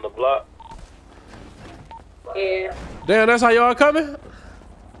 On the block. Yeah. Damn, that's how y'all coming?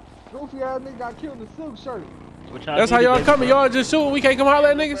 Goofy ass nigga got killed in a silk shirt. That's how y'all coming? Y'all just shooting? We can't come holler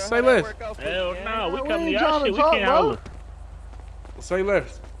at niggas? Say less. Hell no, we Man, come to ain't y'all trying shit. We talk, can't bro. holler. Say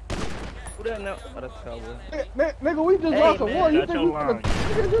less. Who that know? Oh, that's Cowboy. Nigga, we just lost a war. You think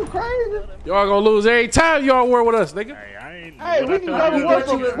you crazy? Y'all gonna lose every time y'all war with us, nigga. Hey, we can go to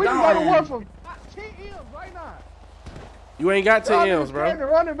war from 10 M's right now. You ain't got 10 M's, bro.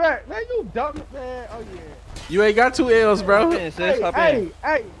 Running back. Man, you dumb, man. Oh, yeah. You ain't got 2 L's, bro. Hey.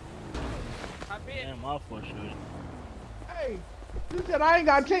 Damn, off for sure. Hey, you said I ain't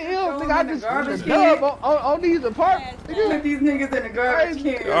got 10 M's, nigga. I just dub on these apartments. Put these niggas in the garbage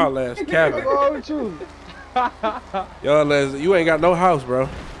can. Y'all ass cabin. What's wrong with you? Y'all ass, you ain't got no house, bro.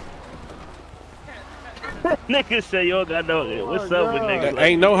 Niggas say y'all got no. What's up with niggas?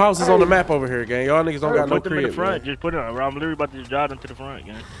 Ain't no houses on the map over here, gang. Y'all niggas don't got no Put them in the crib, front. man. Just put it on. I'm literally about to just drive them to the front,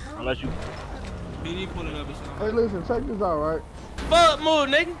 gang. Unless you. Hey, listen, check this out, right? Fuck move,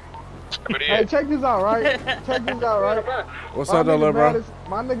 nigga. Hey, check this out, right? Check this out, right? What's up, though, little bro?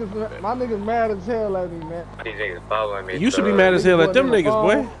 My niggas mad as hell at me, man. These niggas following me. You should be mad as hell at them niggas,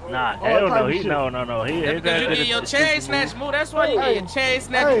 boy. Nah, hell no. He no. Because you get your chain snatch move. That's why you get your chain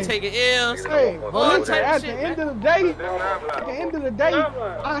snatch. You taking L's. Hey, all listen, type at of the shit. end of the day,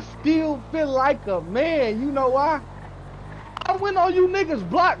 I still feel like a man. You know why? I went on you niggas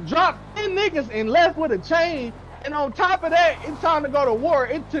block, dropped 10 niggas and left with a chain. And on top of that, it's time to go to war.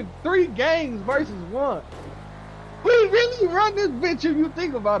 It took 3 gangs versus 1. We really run this bitch if you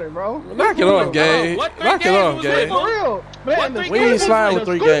think about it, bro. Knock it off, gang. Knock it off, gang. For real. Man, We ain't sliding with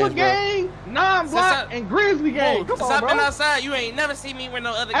 3 gangs, bro. gang, non-block, and Grizzly gang. Come Since on, I've bro. been outside, you ain't never see me with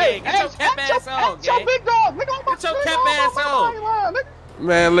no other Hey, gang. Get your cap ass on, Get your gang. big dog. Nigga, Get your cap ass on.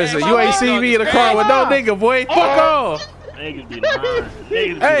 Man, listen, you ain't see me in the car with no nigga, boy. Fuck off. Niggas be lying. Niggas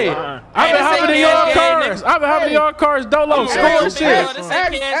be Hey, lying. I've been hopping in y'all cars. I've been hopping in y'all cars, dolo, scoring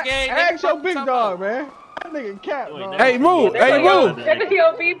shit. Ask your big dog, man. That nigga cap, dog. Hey, move. Hey, move.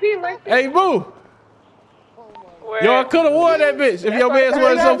 Your BP like Hey, move. Y'all could have won that bitch if your man's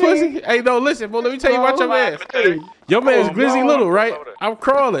wasn't so pussy. Hey, no, listen, boy, let me tell you about your man. Your man's Glizzy Little, right? I'm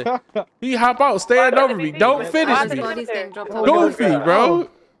crawling. He hop out, stand over me. Don't finish me. Goofy, bro.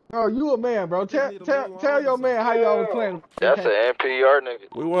 Bro, you a man, bro. Tell your man how y'all was playing. That's an NPR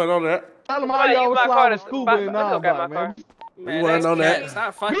nigga. We wasn't on that. Tell him how y'all was flying to scuba and all that, man. Man, wasn't on that.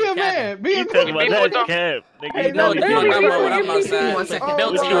 Stop fucking Be a man. Be a You talking man. about that cap? Nigga, Hey, you know no, me. they Fuck, don't I'm outside. One second.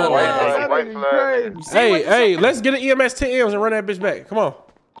 Belt to you you. on? Hey, let's get an EMS 10 M's and run that bitch back. Come on.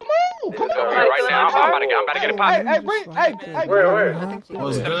 Come on. Right now, I'm about to get a pop. Hey, bring. Hey. Where?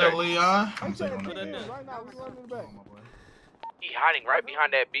 What's good, Leon? I'm saying right now. We running it back. He hiding right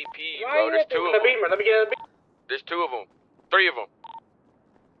behind that BP, Why bro. you There's at two the of them. Beamer? Let me get a Beamer. There's 2 of them. 3 of them.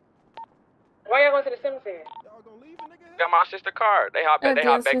 Why y'all going to the cemetery? Got my sister car. They hop back. They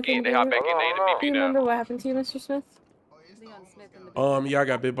hop back Smith in. They hop back in. They in the Do you BP now. remember what happened to you, Mr. Smith? Yeah, I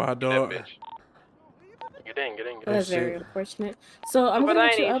got bit by a dog. Get in. That's very unfortunate. So I'm But gonna I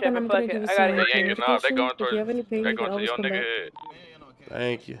get you ain't up even and I'm tripping, gonna give you fuck it. I some got it. They ain't getting off. They medication. going If you have any pain, They're you can going to always your come nigga back. head.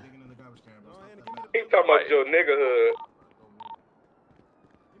 Thank you. He talking about your niggahood.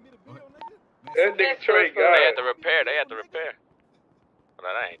 That nigga Trey They had got to repair. No,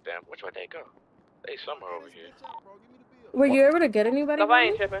 that ain't them. Which way they go? They somewhere over here. Were you able to get anybody? No, I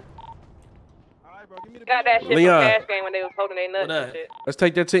ain't tripping. Got that shit Leon. from Cash Game when they was holding their nuts and shit. Let's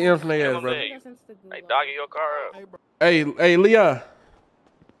take that 10 M's from their ass, brother. Hey, dogging your car up. Hey, Leon.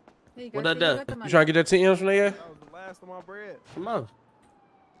 What I done? You trying to get that 10 M's from their ass? That was the last of my bread. Come on.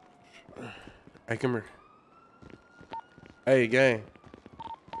 Hey, come here. Hey, gang.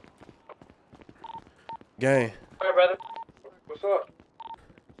 Gang. Alright, brother. What's up?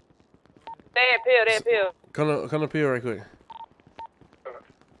 They in pill. Come up here right quick.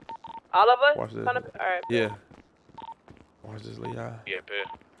 All of us? Watch this. Alright. Yeah. Watch this, Leon. Yeah, pill.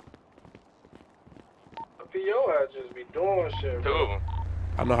 P.O. I just be doing shit, 2 of them.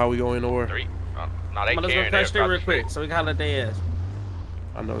 I know how we go in the war. 3. No, they Let's go carrying crash that straight real quick so we can holler at their ass.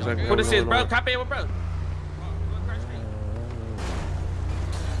 I know exactly What how this we is, go in bro? the war. Copy it with bro.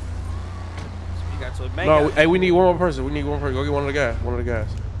 No, hey, we need one more person. We need one person. Go get one of the guys.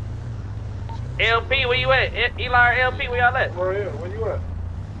 LP, where you at? Eli or LP, where y'all at? Where you at?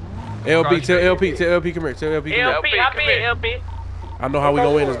 LP, tell LP, come here. Tell LP, come here. LP, hop in, LP. I know how we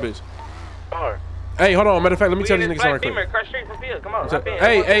gonna win this bitch. Hey, hold on. Matter of fact, let me tell these niggas something right quick. Cross street from field. Come on, hop in.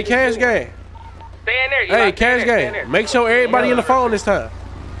 Hey, Cash Gang. Stay in there. Hey, Eli, Cash stay in there. Gang. Make sure everybody in the phone this time.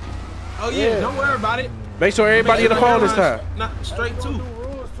 Oh yeah, don't worry about it. Make sure everybody in the phone this time. Not straight to.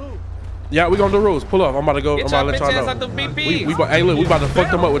 Yeah, we gonna do rules. Pull up. I'm about to go. Get I'm about to your let y'all bitch ass know. out the BP. Hey, look, we about to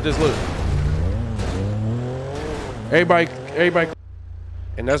fuck them up with this look. Everybody.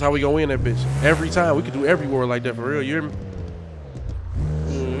 And that's how we gonna win that bitch. Every time. We could do every war like that for real. You hear me?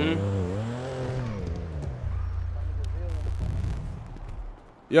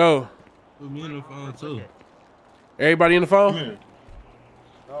 Yo. Put me in the phone too. Everybody in the phone?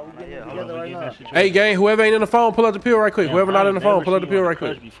 Hey, gang, whoever ain't in the phone, pull up the pill right quick. Whoever not in the phone, pull up the pill right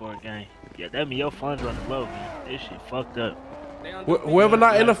quick. Before, gang. Yeah, that mean your funds running low, man. This shit fucked up. Whoever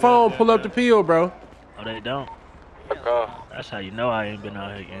not in the phone, pull up the pill, bro. Oh, they don't? That's how you know I ain't been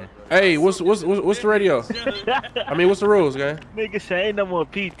out here, gang. Hey, what's the radio? I mean, what's the rules, gang? Nigga say ain't no more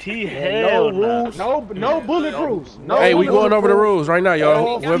PT. Hell no rules. No bulletproofs. No. Hey, we going over the rules right now,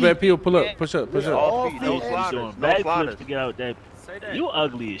 y'all. Whoever that pill, pull up, push up. No backflips to get out that. You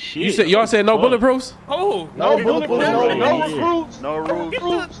ugly as shit. You said y'all said no bulletproofs? Oh, no bulletproofs. No recruits. No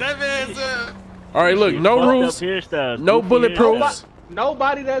rules. That man's All right, look, no rules, no bulletproofs.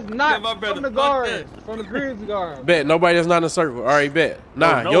 Nobody that's not from the guard, from the Grizzly guard. Bet nobody that's not in the circle. All right, bet.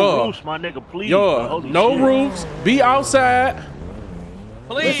 Nah, no y'all. roofs, my nigga, please. Y'all, no roofs. Be outside.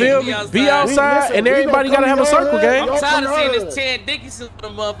 Please, feel me? Be outside, and everybody gotta have a circle, gang. I'm tired of seeing this 10 Dickinson for the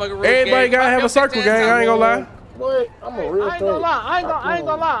motherfucking roof. Everybody gotta have a circle, gang. I ain't gonna lie. Boy, I'm a real I ain't gonna lie. I ain't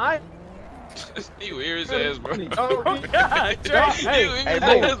gonna lie. You weird as ass, bro. Hey, bro.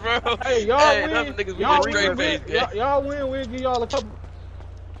 Hey, y'all win. Y'all win. We'll give y'all a couple.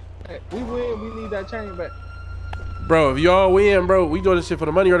 Hey, we win. We need that chain back. Bro, if y'all win, bro, we doing this shit for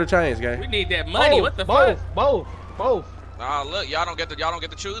the money or the chains, gang. We need that money. What the fuck? Both. Nah, look, y'all don't get to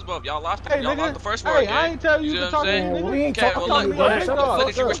choose both. Y'all lost Hey, y'all nigga, lost the first one. I ain't tell you to talk to me, nigga. We ain't talking to you.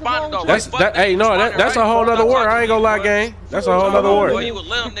 Look, you responded though. That's a whole nother war. I ain't gonna lie, gang. That's a whole nother war. Boy, you a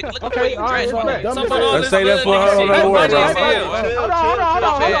little nigga. Look at the way you dress, Let's say that for a whole nother war, bro. Hold on.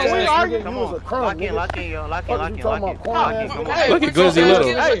 Lock in. Look at Glizzy Little.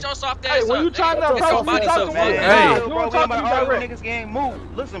 Hey, when you trying to talk to me, Hey. you don't talk to me direct. Niggas gang move.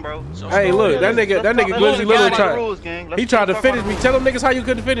 Listen, bro. Hey, look, that nigga Glizzy Little tried. He tried to finish me. Tell them niggas how you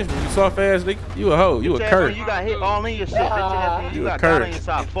couldn't finish me. You soft ass nigga. You a hoe. You a curd. You got hit all in your shit. You got God on your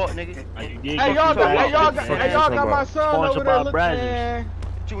side. Fuck, nigga. Hey, y'all got my son over there looking, man.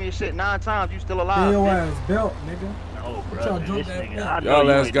 You in your shit 9 times. You still alive. Your ass belt, nigga. Oh, bro.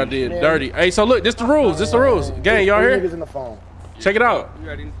 Y'all ass got did dirty. Hey, so look, this the rules. Gang, y'all here? Check it out.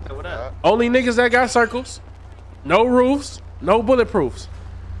 Only niggas that got circles. No roofs, no bulletproofs.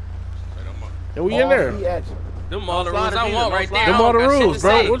 And we in there. Them all the rules I want right there. Them all the rules,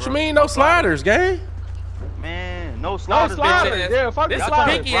 bro. What you mean no sliders, gang? Man, no sliders. Yeah, fuck this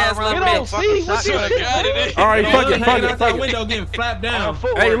sliders. pinky ass little You don't bitch. see what you All right, fuck it. Out that window getting flapped down.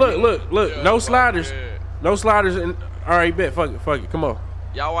 Hey, look. No sliders. No sliders. And all right, bet. Fuck it. Come on.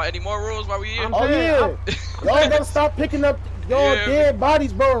 Y'all want any more rules while we here? Oh yeah. Y'all gotta stop picking up y'all dead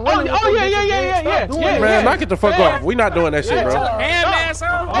bodies, bro. And running Oh yeah. Man, knock it the fuck off. We not doing that shit, bro.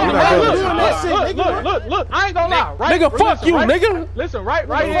 Look. I ain't gonna lie. Right, Nigga, fuck you, nigga. Listen, right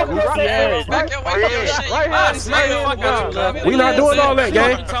here. We not doing all that,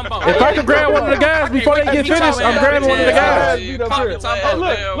 gang. If I can grab one of the guys before they get finished, I'm grabbing one of the guys. Hey,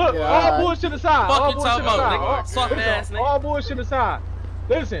 look. All bullshit aside. All bullshit aside.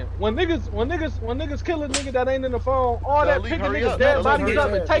 Listen, when niggas kill a nigga that ain't in the phone, all that picking niggas dead bodies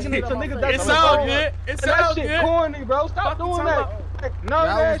up and taking it to niggas that's in the phone. It's that all shit good. corny, bro. Stop doing that. None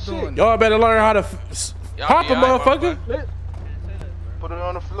of that shit. Y'all better learn how to pop a motherfucker. Put it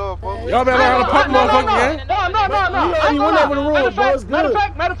on the floor, bro. Y'all better learn how to pop a motherfucker, gang. No.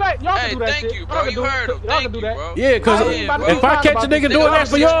 Matter of fact, y'all can do that shit. You, bro. You heard him. Y'all can do that. Yeah, cause if I catch a nigga doing that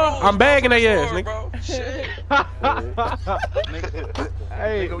for y'all, I'm bagging their ass, nigga.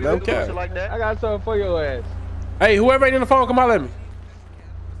 Hey, no cap. I got something for your ass. Hey, whoever ain't in the phone, come out at me.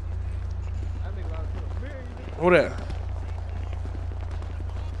 Who that?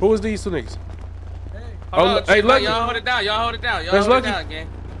 Who is these two niggas? Hey, Lucky. Y'all hold it down. Y'all That's hold it Lucky. down, gang.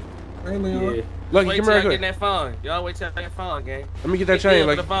 Hey, Leon. Yeah. Lucky, Wait come till here I get quick. in that phone. Y'all wait till I get that phone, gang. Let me get that chain,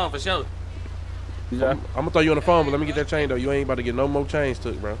 Lucky. Lucky. The phone for sure. I'm gonna throw you on the phone, but let me get that chain though. You ain't about to get no more chains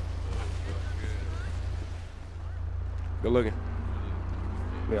took, bro. Good looking.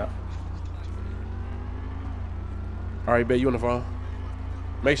 Yeah. All right, bet you on the phone.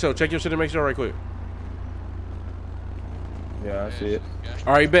 Make sure, check your shit and make sure right quick. Yeah, I see it.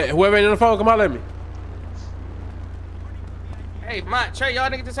 All right, bet. Whoever ain't in the phone, come out at me. Hey, Trey, y'all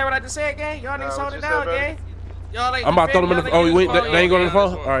niggas just say what I just said, gang? Y'all niggas hold it down, gang? Y'all ain't. I'm about to throw them in the phone. Oh, they ain't going to the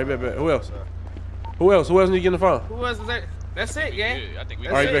phone? All right, bet. Who else? Who else need to get in the phone? Who else is that? That's it, gang. I think we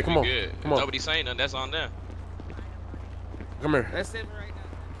all right, good. bet. Come on. Come on. Nobody's saying nothing. That's on them. Come here. That's it right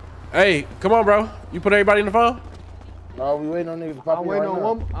now. Hey, come on, bro. You put everybody in the phone? No, we waiting on niggas to pop in right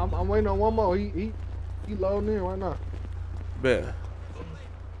now. I'm waiting on one more. He loading in right now. Bet.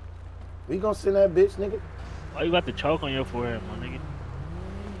 We gonna send that bitch, nigga. Why you got the chalk on your forehead, my nigga?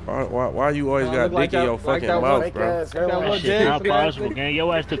 Why you always got dick in your fucking mouth, bro? That shit not possible, gang.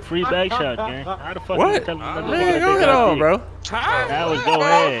 Your ass took 3 back shots, gang. How the fuck What? you tell him another Man, nigga go ahead on, bro. That was go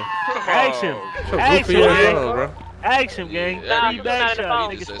ahead. Ask him. Ask him, gang. Ask him, gang. 3 back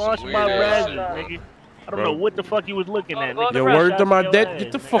shots, nigga. Sponsored by Bradley, nigga. I don't know what the fuck he was looking at, nigga. Your word to my dead.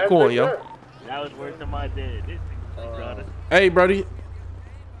 Get the fuck on, yo. That was word to my dead. This nigga brother. Hey, Brody.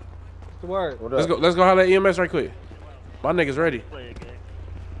 The word. Let's go holler at EMS right quick. My niggas ready.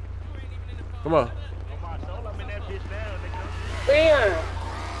 Come on.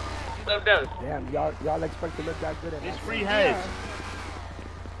 Damn, y'all expect to look that good at this free heads.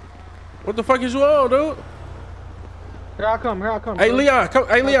 What the fuck is you on, dude? Here I come. Hey, Leon. Come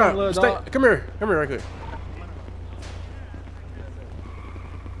here. Come here right quick.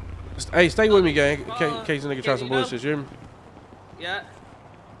 Hey, stay with me, gang. In case a nigga try some bullshit. You hear me? Yeah.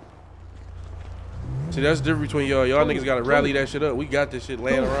 See, that's the difference between y'all. Y'all niggas gotta rally that shit up. We got this shit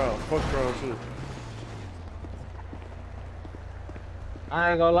laying around. Fuck wrong shit.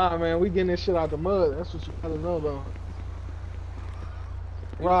 I ain't gonna lie, man. We getting this shit out the mud. That's what you gotta know, though.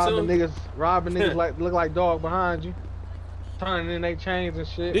 Robbing niggas like look like dog behind you, turning in their chains and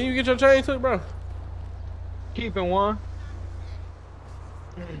shit. Didn't you get your chain took, bro? Keeping one.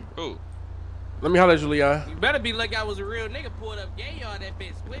 Ooh. Let me holler at you, Leon. You better be like I was a real nigga pulled up gay y'all that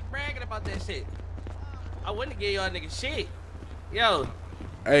bitch. Quit bragging about that shit. I wouldn't give y'all niggas shit. Yo.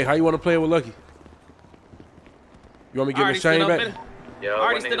 Hey, how you want to play it with Lucky? You want me to give him his chain back? Yeah,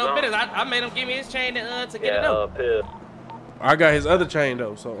 already stood on business. I made him give me his chain to get it up. I got his other chain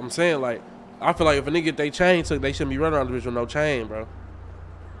though, so I'm saying like, I feel like if a nigga get their chain took, they shouldn't be running around the bitch with no chain, bro.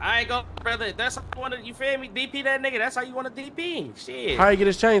 I ain't gonna, brother. That's how you want to, you feel me? DP that nigga. That's how you want to DP. Shit. How you get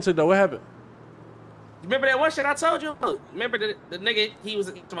his chain took though? What happened? Remember that one shit I told you? Remember the nigga? He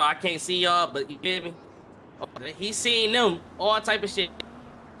was, I can't see y'all, but you feel me? He seen them all type of shit.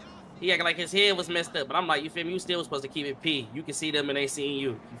 He acting like his head was messed up, but I'm like, you feel me? You still supposed to keep it P. You can see them and they seeing you.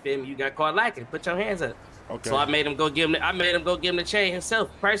 You feel me? You got caught lacking. Put your hands up. Okay. So I made him go give him. I made him go give him the chain himself,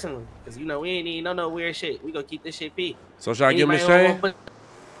 personally, because you know we ain't even no weird shit. We gonna keep this shit P. So should I give him his chain? It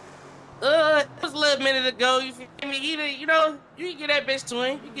was a little minute ago. You feel me? Either you know you can get that bitch to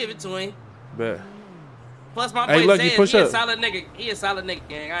him. You give it to him. Bet. Plus my Hey, boy Lucky, says push he a up. solid nigga. He a solid nigga,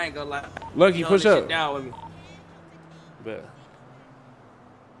 gang. I ain't gonna lie. Lucky, He push hold this up. shit down with me. Bet.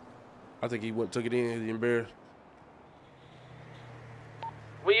 I think he took it in. He embarrassed.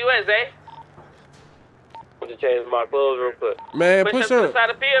 Where you at, Zay? I'm just change my clothes real quick. Man, push push up. up. To the side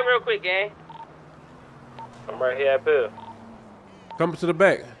of the field real quick, gang. I'm right here at field. Come to the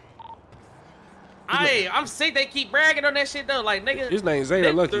back. I'm sick. They keep bragging on that shit though. Like nigga, His name's Zay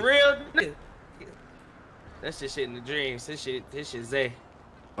or Lucky. The real nigga. That's just shit in the dreams. This shit Zay.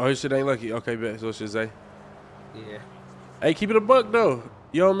 Oh, his shit ain't Lucky. Okay, bet. So it's just Zay. Yeah. Hey, keep it a buck though.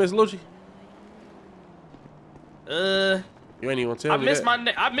 You don't miss Lucci? You ain't even tell me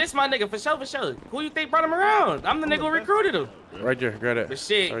that. I miss my nigga for sure. Who you think brought him around? I'm the nigga who recruited him. Right there, grab that. But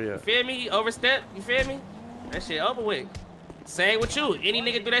shit, yeah. you feel me? He overstepped. You feel me? That shit over with. Same with you. Any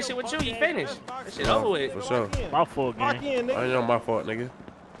nigga do that shit with you finish. That shit over with. For sure. My fault, gang. I ain't know my fault, nigga.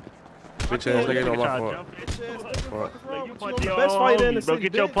 Bitch ass nigga, know my fault. Best fight in the city,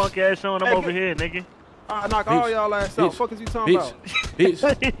 get your punk ass on. I'm over here, nigga. I knock all y'all ass out. Fuck is you talking about?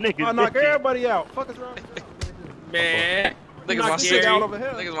 Bitch. I knock everybody out. Fuck is wrong? Man.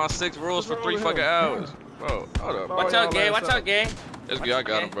 Niggas my 6 rules for 3 fucking hours. Bro, hold up. Watch out, gang. Watch out, gang. It's good. I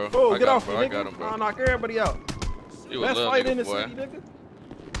got him, bro. Oh, get off, I got him, bro. I'll knock everybody out. You Best a little fight in the nigga, boy. city, nigga.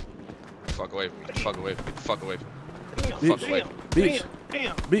 Fuck away from me. Fuck away from me. Fuck away from me. Bitch. Fuck away from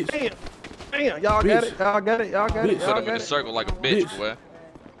me. Bitch. Damn, y'all got it. Y'all got it. Y'all got it. Put Y'all him in got the it. circle like a bitch, boy.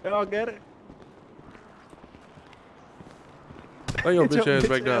 Y'all got it. Lay your bitch ass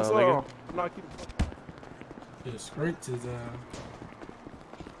back down, nigga. Knock you. Just scraped his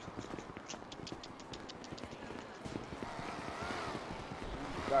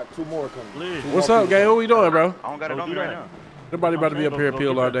Got 2 more coming. What's up, gang? What we doing, bro? I don't got it on me right now. Everybody about to be up here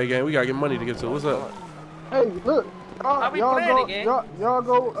appeal all day, gang. We gotta get money to get to. What's up? Hey, look. How we Y'all playing go, it, gang? y'all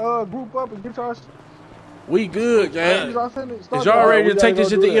go group up and get y'all shit. We good, gang. Y'all send it- Is start y'all y'all- ready to we take gotta this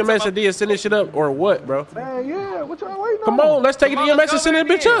shit go to do EMS and then send this shit up, or what, bro? Man, yeah. What y'all waiting Come on? on, let's take it to EMS and send that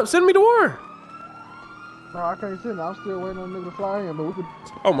bitch up. Send me to war. No, I can't send it. I'm still waiting on a nigga to fly in, but we could.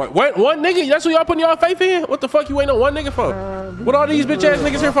 Oh my, what? One nigga? That's what y'all putting y'all faith in? What the fuck you waiting on one nigga for? What all these bitch ass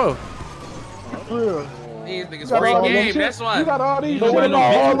niggas here for? For real. These niggas got free all them game. shit. That's why. You got all these. All them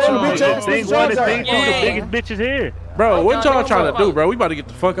Think one and think two, the biggest bitches here. Bro, what y'all trying to do, bro? We about to get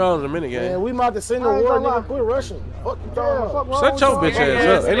the fuck out in a minute, gang. Man, we about to send the I ain't war, gonna lie. nigga. Quit rushing. Fuck you talking about? Shut your bitch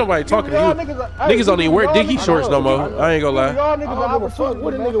ass up. Ain't nobody talking to you. Niggas don't even wear dicky shorts no more. I ain't gonna lie. Y'all niggas I don't give a fuck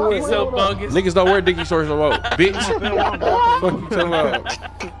what a nigga wear. He's so bogus. Niggas don't wear dicky shorts no more. Bitch. Fuck you talking about?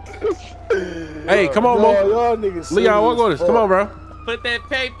 Hey, come on, Mo. Y'all niggas Leon, what going this? Come on, bro. Put that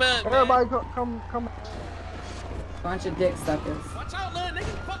paper up, man. Everybody come. Bunch of dick suckers. Watch out, little nigga.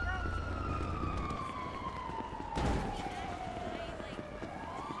 Fuck around.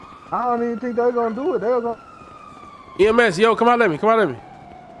 I don't even think they're gonna do it. They're gonna. EMS, yo, come out at me. Come out at me.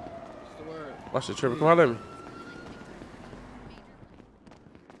 Watch the trip. Come out at me.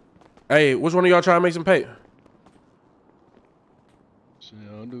 Hey, which one of y'all trying to make some pay? Shit,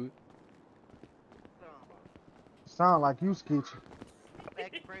 I'll do it. Sound like you sketchy.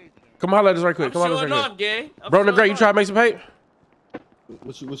 Come holler at us right quick. Come holler at us Showing right off, quick. gang. Bro, in the gray, you trying to make some pay?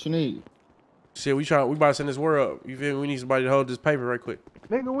 What you need? Shit, we about to send this word up. You feel me? We need somebody to hold this paper right quick.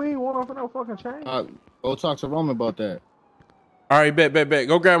 Nigga, we ain't want for no fucking change. Go talk to Roman about that. All right, bet.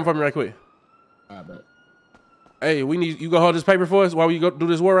 Go grab him for me right quick. All right, bet. Hey, you gonna hold this paper for us while we go do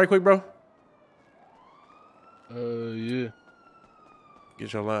this war right quick, bro? Yeah.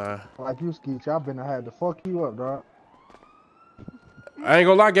 Get your line. Like you sketchy, I've been had to fuck you up, dog. I ain't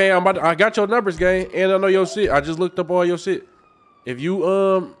gonna lie, gang. I got your numbers, gang, and I know your shit. I just looked up all your shit. If you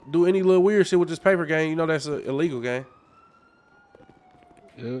do any little weird shit with this paper, gang, you know that's illegal, gang.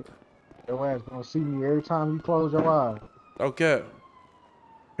 Yeah. Your ass gonna see me every time you close your eyes. Okay.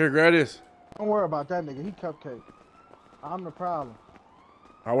 Here, grab this. Don't worry about that nigga. He cupcake. I'm the problem.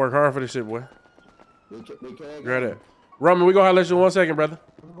 I work hard for this shit, boy. Grab that. Roman, we gonna holler at you in 1 second, brother.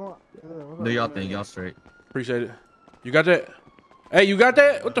 Do y'all think y'all straight? Appreciate it. You got that? Hey, you got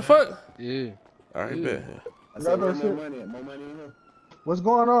that? What the fuck? Yeah. All right, bet. What's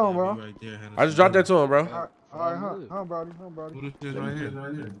going on, bro? I just dropped that to him, bro. All right, huh, Brody. Who this is right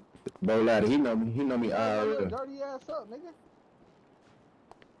here? Bro, laddie, he know me. He know me. Dirty ass up, nigga.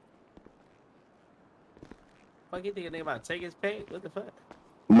 Fuck you think a nigga about to take his pay? What the fuck?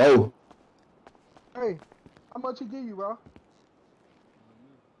 Mo. Hey, how much he give you, bro?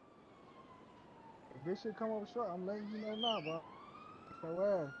 If this shit come up short, I'm letting you know now, bro. So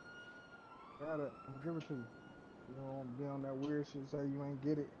ass. Got it. I'm gonna give it to you. You don't want to be on that weird shit. Say you ain't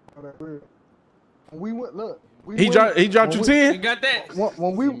get it. All that weird. When we went, look. He dropped you 10. You got that?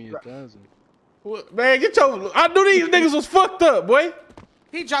 When we. Man, get your. I knew these niggas was fucked up, boy.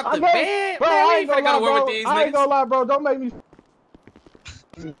 He dropped the bed. Bro, Man, I we ain't gonna finna go to lie, war bro. with these I ain't niggas. gonna lie, bro. Don't make me.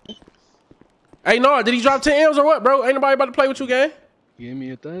 Hey, no, did he drop 10 M's or what, bro? Ain't nobody about to play with you, gang. Give me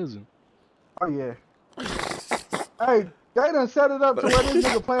 1,000. Oh yeah. Hey, they done set it up to where this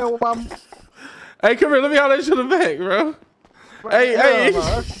nigga playing with my. Hey, come here. Let me holler at you in the back, bro. Hey, Yeah, hey.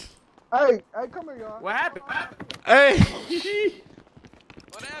 bro. Hey, come here, y'all. What happened? Hey.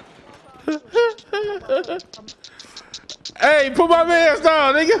 What happened? Hey, put my mans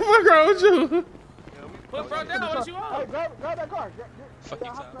down, nigga. Fuck wrong with you? Put bro down. What you on? Hey, grab that car. Fuck you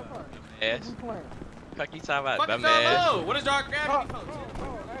talking about, ass. Fuck you talking about, Fuck bum y'all ass. know. What is y'all grabbing me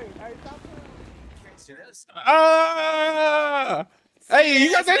for? Hey,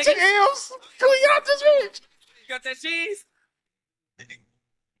 you got that 10 M's? Can we get out this bitch? You got that cheese?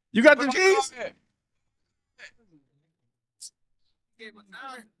 You got the cheese?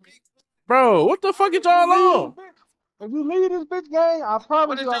 Bro, what the fuck is y'all on? If you leave this bitch gang, I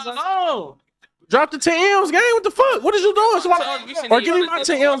promise you. What is y'all on? Drop the 10 M's, gang. What the fuck? What is you doing? Or give me my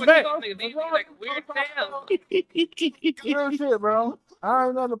 10 M's back. Real shit, bro. I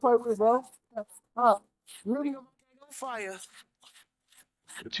ain't nothing to play with, bro. Really? Fire.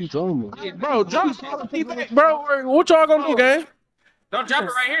 What you talking about? Bro, drop bro, what y'all gonna do, gang? Don't drop it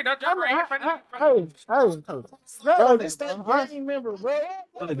right here. Don't drop it right here. Hey. Bro, this that gang member, bro.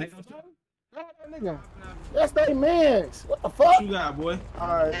 That's they mans. What the fuck? What you got, boy?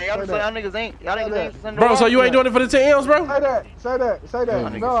 Alright. Hey, y'all niggas ain't send Bro, so you ain't doing it for the 10 M's, bro? Say that.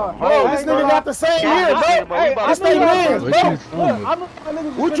 No. Bro, this nigga got the same year, bro. Hey, That's they mans, bro.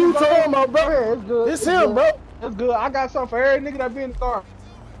 What you talking about, bro? It's good. This him, bro. It's good. I got something for every nigga that be in the car.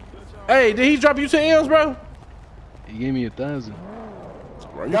 Hey, did he drop you 10 M's, bro? He gave me 1,000.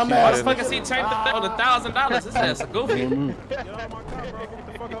 Y'all Let's fucking see turned on $1,000. This ass a goofy.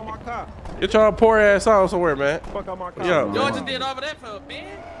 Get y'all poor ass out somewhere, man. Fuck out my car. Yo. Georgia did over that for a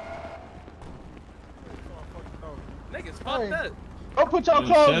man. Niggas fucked up. Go put your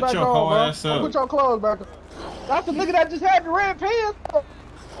clothes Shut back your on, whole bro. ass Go up. put your clothes back on. That's the nigga that just had the red pants.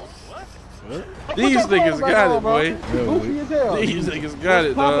 These niggas got it, boy. Goofy as hell. These niggas got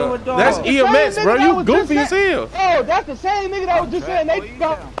it, dog. That's EMS, bro. You goofy as hell. Oh, that's the same nigga that was just saying they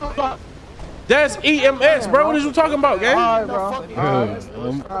got. That's EMS, bro. What is you talking about, gang? Alright, bro. Alright.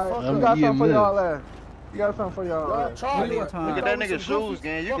 I'm You got something for EMS. y'all ass. You got something for y'all ass. Look at that nigga's shoes,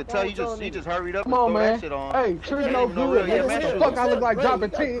 gang. You can tell he just hurried up Come and on, threw man. that shit on. Hey, treat no Ain't no good. real What EMS the shoes. fuck I look like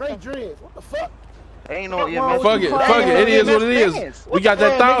dropping 10? Great dreads. What the fuck? Ain't no Fuck wrong EMS. with Fuck you, it. bro? Fuck it. It is what it is. We got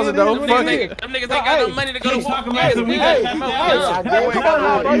that 1,000, though. Fuck it. Them niggas ain't got no money to go to war. Talking about some We niggas. got You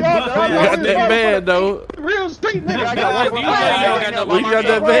got that band, though. Real street nigga. You got no We got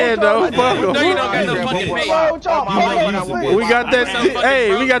that band, though. Fuck No, you don't got them. no fucking pay. We got that.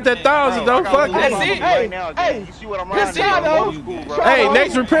 Hey, we got that 1,000, though. Fuck That's it. it. Hey, You see what I'm piss riding? y'all though. Hey,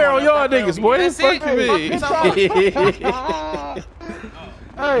 next repair on y'all niggas, boy. That's Fuck it. you, man.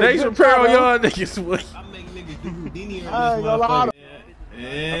 Hey, Next repair on y'all niggas, boy. I make niggas do Houdini on I ain't gonna lie. this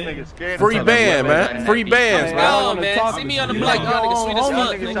motherfucker. Free band, man. Free bands, man. Yo, man. See me on the block. Y'all niggas sweet as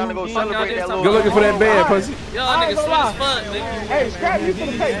fuck. Niggas trying to go celebrate that little. Good looking for that band, pussy. Y'all niggas sweet as fuck, nigga. Hey, scrap you for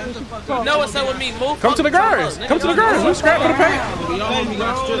the pay. You know what's up with me, move. Come to the girls. Come to the girls. We scrap for the pay. Y'all homie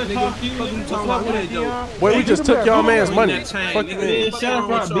got stripped, nigga. Fuck you talking about what they do. Boy, we just took y'all man's money. That chain, Fuck you, nigga. man. Shut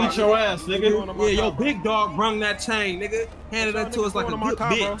up, bro. Beat your ass, nigga. Yeah, your big dog brung that chain, nigga. Handed that to us like a good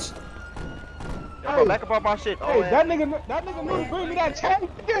bitch. Bro, back up on my shit. Hey, that nigga knew to bring me that chain,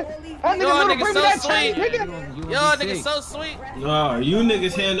 nigga. That Y'all nigga knew to bring me niggas so that chain, sweet. nigga. Y'all niggas so sweet. No, you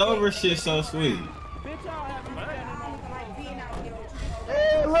niggas hand over shit so sweet.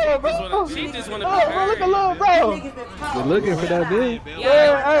 Hey, little bro. She just wanna Oh, be bro, look heard. at little bro. You're looking for that dude.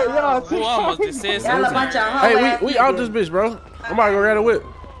 Yeah, hey, y'all. Who almost just said Y'all a something. bunch of hoe Hey, ass we out this niggas. bitch, bro. I'm about to go grab a whip.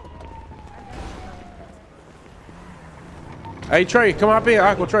 Hey, Trey, come up in.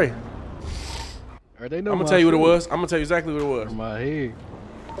 Aqua Trey. Or they know I'm gonna my tell you what it shit. was. I'm gonna tell you exactly what it was. My head.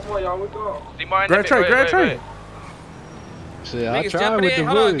 Come on, y'all. We go. Grab Trey, grab Trey. Shit, I Niggas tried jumping with in.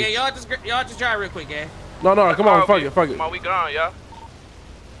 the Hold on, voice. gang. Y'all just drive real quick, gang. No, come on, fuck it, fuck it. Come on, we gone, y'all.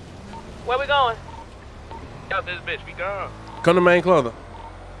 Where we going? Out this bitch, we gone. Come to main clothing.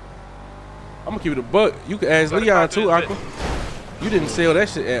 I'm gonna keep it a buck. You can ask Leon too, Aqua. You didn't sell that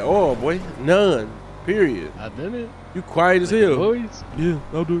shit at all, boy. None. Period. I didn't. You quiet as hell. Voice? Yeah,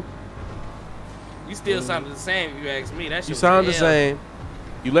 I'll do it. You still sounded the same if you ask me. That shit You was sound the hell. same.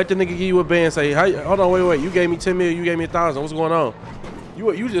 You let the nigga give you a band. Say, hold on, wait. You gave me 10 million. You gave me 1,000. What's going on?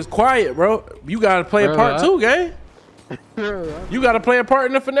 You just quiet, bro. You gotta play a part too, gang. You gotta play a part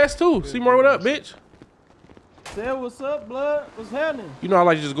in the finesse too. Seymour, what up, bitch? Say what's up, blood? What's happening? You know I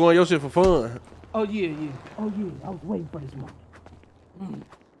like to just go on your shit for fun. Oh yeah. Oh yeah. I was waiting for this moment.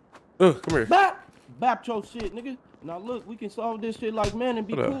 Come here. Bap your shit, nigga. Now look, we can solve this shit like men and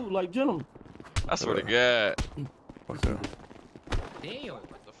be cool, like gentlemen. I swear to God. What's up? Damn.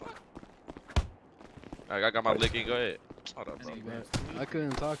 What the fuck? Alright, I got my licking. Go ahead. Hold up, bro. I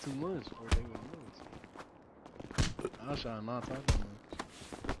couldn't talk too much before they went nuts. I was trying to not talk too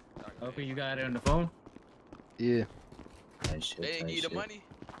much. Okay, you got it on the phone? Yeah. Nice shit, They ain't need the money.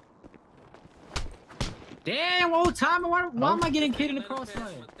 Damn, old timer. Why am I getting killed in the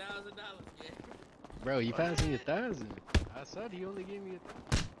crossfire? Bro, you passed me 1,000. I said you only gave me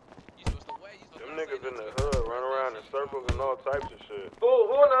 1,000. Them niggas in the hood run around in circles and all types of shit. Who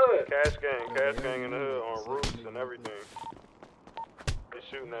in the hood? Cash gang in the hood on roofs and everything. They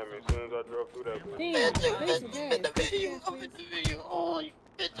shooting at me as soon as I drove through that bitch.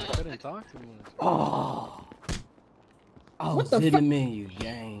 I couldn't talk too much. Oh. I was in the menu,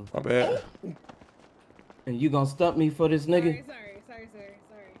 gang. My bad. And you gonna stump me for this nigga? Sorry.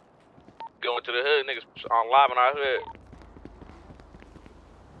 Going to the hood, niggas on live in our hood.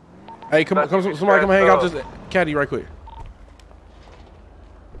 Hey, come somebody come hang out this caddy right quick.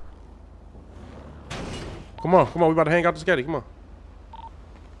 Come on, we about to hang out this caddy. Come on.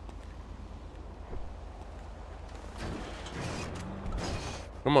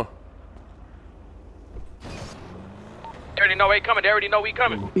 Come on. They already know we coming. They already know we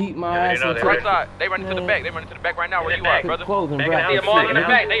coming. Beat my ass. Right side. They running to the back. They running to the back right now. Where you at, brother? See them all in the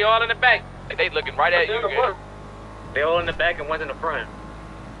back. They all in the back. They looking right at you. They all in the back and one's in the front.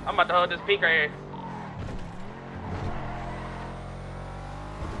 I'm about to hold this peak right here.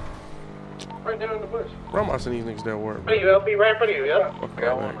 Right there in the bush. Bro, I'm not seeing these niggas that work. Hey, LP, right in front of you, yeah? Okay,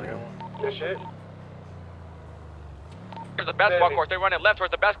 Good shit. There's the basketball courts. They running left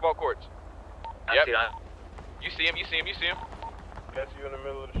towards the basketball courts. Yep. You see him. That's you in the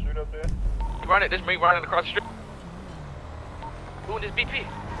middle of the street up there? This me running across the street. Who in this BP?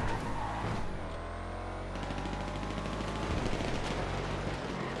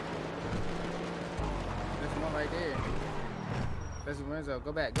 There's one right there. That's Lorenzo.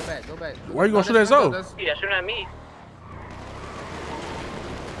 Go back. Why you gonna shoot that zone? Yeah, shooting at me.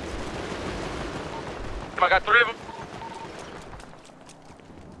 I got 3 of them.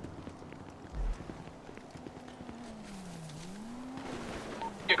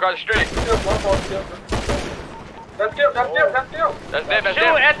 Across the street. That's them. That's them.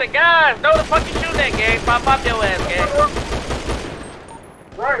 Shoot at the guys. No, the fuck you shooting at, gang. Pop your ass, gang.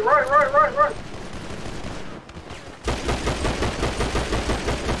 Right.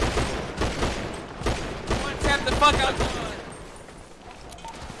 Tap the fuck out.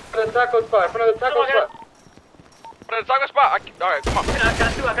 Front of the taco spot. Front of the taco spot. Alright, come on. I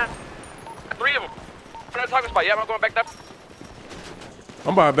got 3 of them. Front of the taco spot. Yeah, I'm going back up.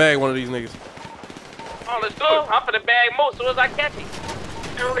 I'm about to bag one of these niggas. Oh, let's do it. I'm for the bag most as soon as I catch him.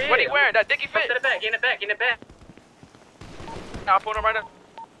 What he wearing? That dicky fit? In the back. I'll put him right now.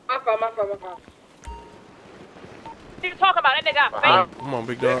 My fault. What you talking about? That nigga got face. Come on,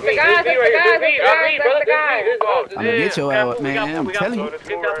 big dog. The guys. I'm gonna get your ass, man. I'm telling you. How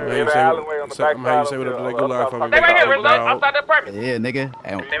you say what up to that gulag for me? Stay right here, Rizzo. Outside the apartment. Yeah, nigga.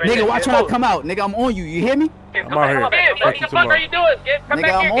 Nigga, watch when I come out. Nigga, I'm on you. You hear me? I'm out here. What the fuck are you doing? Come Nigga,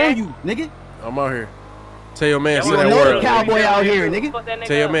 back I'm here, on you, nigga. I'm out here. Tell your man send You that know war the up. cowboy out here, nigga.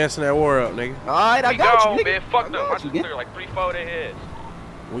 Tell your man send that war up, nigga. Alright, I got you, nigga. Man, fuck them. I just clear like 3-4 their heads.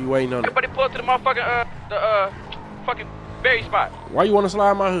 We waiting on it. Everybody pull up to the motherfucking fucking berry spot. Why you want to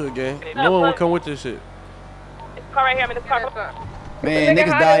slide my hood, gang? No one will come with this shit. Car right here. I'm in this car. Man,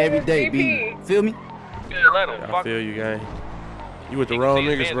 niggas die every day, B. Feel me? Yeah, let them. I feel you, gang. You with the wrong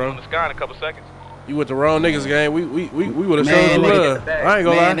niggas, bro. In the sky in a couple seconds. You with the wrong niggas, gang. We would have showed you love. I ain't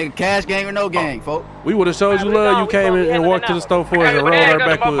gonna lie. Nigga, cash gang or no gang, folk. We would have showed you love. You came in and walked to the store for us and rolled our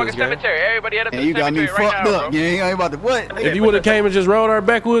backwoods, gang. Everybody had And you got me fucked up, gang. I ain't about to what? If you would have came and just rolled our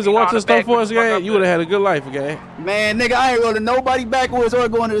backwoods and walked to the store for us, gang, you would have had a good life, gang. Man, nigga, I ain't rolling nobody backwards or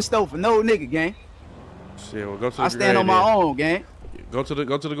going to the store for no nigga, gang. Shit, well, go to the I stand on my own, gang. Go to the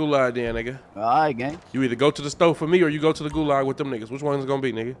gulag then, nigga. Alright, gang. You either go to the store for me or you go to the gulag with them niggas. Which one is it gonna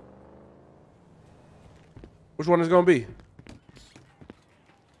be, nigga? Which one is it gonna be?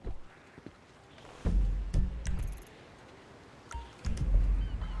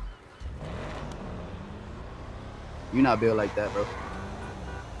 You not built like that, bro.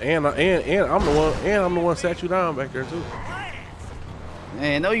 And I'm the one sat you down back there too.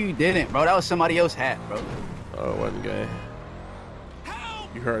 Man, no you didn't, bro. That was somebody else's hat, bro. Oh, it wasn't game.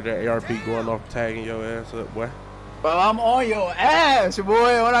 You heard that ARP going off tagging your ass up, boy. Bro, I'm on your ass,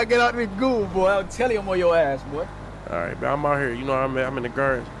 boy. When I get out of the goo, boy, I'll tell you I'm on your ass, boy. All right, but I'm out here. You know I'm in the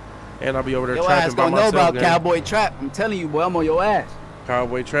gardens, and I'll be over there Your trapping ass by gonna know myself. about Cowboy Trap. I'm telling you, boy, I'm on your ass.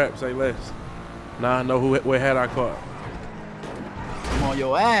 Cowboy Trap, say less. Now I know what hat I caught. I'm on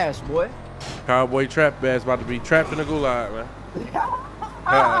your ass, boy. Cowboy Trap ass about to be trapped in the gulag, man.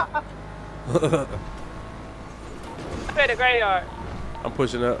 Pay the graveyard. I'm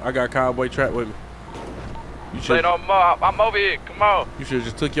pushing up. I got Cowboy Trap with me. You Say should. no more. I'm over here. Come on. You should have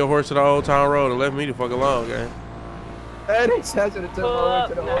just took your horse to the Old Town Road and left me the fuck alone, gang. Hey, they should have took my horse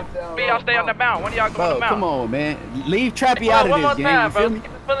to the hotel. Me, y'all stay on the mountain. When y'all go on the mountain? Come on, man. Leave Trappy out of this game. You feel me?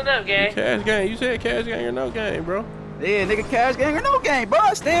 Keep it pulling up, gang. Cash gang. You said cash gang or no gang, bro. Yeah, nigga, cash gang or no gang, bro.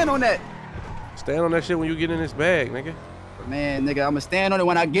 Stand on that. Stand on that shit when you get in this bag, nigga. Man, nigga, I'ma stand on it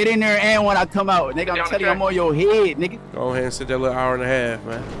when I get in there and when I come out. Nigga, I'm telling you, I'm on your head, nigga. Go ahead and sit that little hour and a half,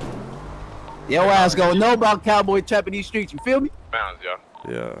 man. Your ass gonna know about Cowboy Trap in these streets, you feel me? Bounds, y'all.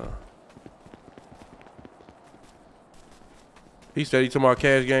 Yeah. He said he talking about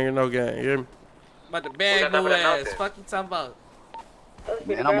cash gang or no gang, you hear me? About the bag no ass. Fuck you talking about?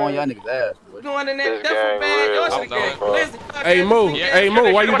 Man, I'm on y'all niggas' ass, boy. Going in that duffel bag, y'all should have gang. Hey, Moo. Hey,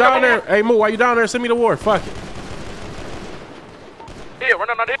 Moo, why you down there? Hey, Moo, why you down there? Send me the war. Fuck it. Here, run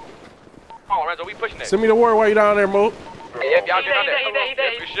on there. Come on, Renzo, we pushing that. Send me the war while you down there, Moo. Yep, y'all get on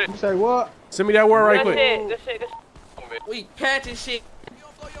that. You say what? Send me that war right quick. Good shit. We catching shit.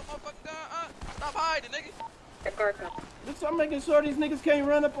 Stop hiding, nigga. Bitch, I'm making sure these niggas can't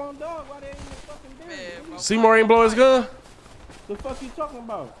run up on dog while they in the fucking building. Seymour ain't blow his gun? The fuck you talking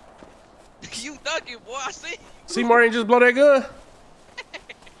about? You ducking, boy. I see. Seymour ain't just blow that gun?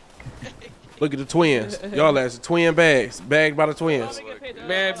 Look at the twins. Y'all that's twin bags. Bagged by the twins.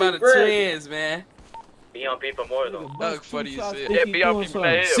 Man, by the twins, man. Be on people more though. Doug funny as shit. Yeah, be on people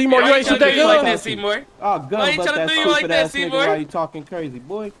that Seymour, you ain't shoot that gun? Like that, Seymour. Oh, Why gun you but tryna that do you like stupid that, ass nigga Seymour? while you talking crazy,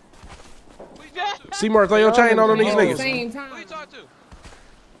 boy. Seymour, throw your chain on these niggas. Who you talking to?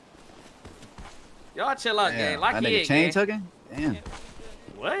 Y'all chill out, gang. Lock That your nigga head, chain gang. tugging? Damn.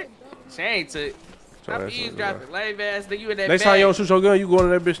 What? Chain took. Stop eavesdropping, lame ass nigga. You in that Next bag. time you don't shoot your gun, you going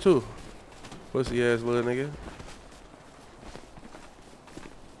to that bitch too. Pussy ass little nigga.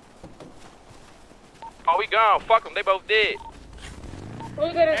 Oh, we gone. Fuck them. They both dead.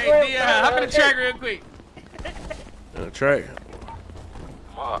 Hey, Dion, hop in the track real quick. In the track.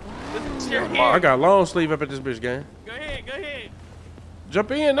 Your I got long sleeve up at this bitch, gang. Go ahead, go ahead.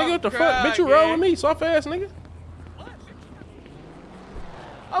 Jump in, nigga. What the fuck? God, Bitch, you roll gang. with me, soft ass nigga.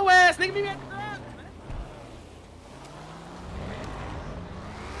 Oh, ass nigga, meet me at the garage, man.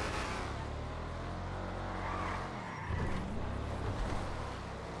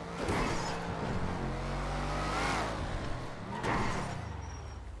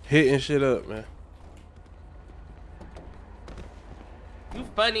 Hitting shit up, man. You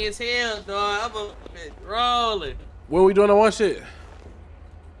funny as hell, dog. I'm a rolling. What we doing on one shit?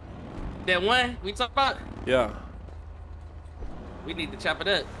 That one we talk about? Yeah. We need to chop it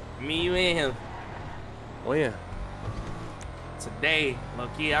up. Me, you, and him. When? Today, low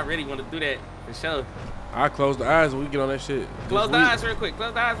key, I really want to do that for sure. I close the eyes when we get on that shit. Close This the week. eyes real quick.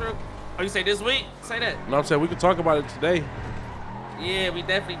 Close the eyes real quick. Oh, you say this week? Say that. No, I'm saying we can talk about it today. Yeah, we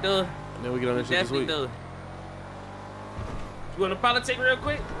definitely do. And then we get on that shit this Definitely week. do. You want to politic real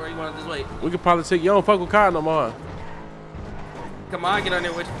quick, or you want to just wait? We can politic. You don't fuck with Kyle no more. Come on, I'll get on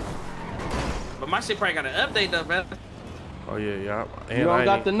there with you. But my shit probably got an update though, man. Oh yeah, yeah. And You don't I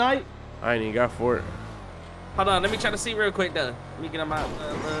got ain't, the night? I ain't even got for it. Hold on, let me try to see real quick though. Let me get on my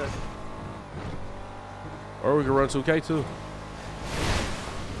Or we can run 2K too.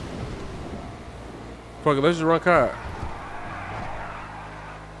 Fuck it, let's just run Kyle.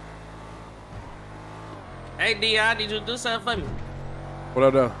 Hey Dion, I need you to do something for me. What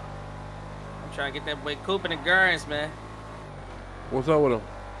up, though? I'm trying to get that boy Coop in the gardens, man. What's up with him?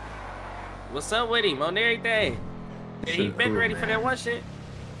 What's up with him on everything? Yeah, he Shit, been cool, ready for that one shit.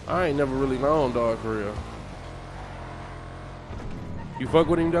 I ain't never really known dog for real. You fuck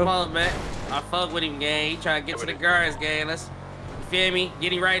with him though? Come on, man. I fuck with him, gang. He trying to get to the gardens, gang. Let's, you feel me?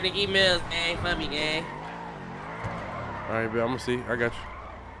 Get him right in the emails, gang. For me, gang. All right, bet. I'm gonna see. I got you.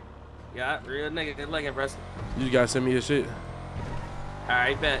 Yeah, real nigga. Good looking, bro. You just gotta send me his shit. All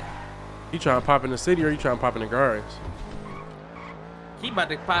right, bet. You trying to pop in the city or you trying to pop in the gardens? He about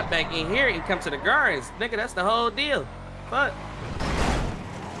to pop back in here and come to the gardens. Nigga, that's the whole deal. Fuck.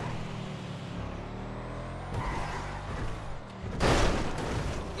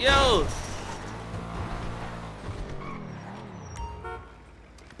 Yo.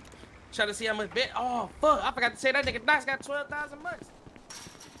 Try to see how much bet. Oh, fuck. I forgot to say that nigga Knox got 12,000 bucks.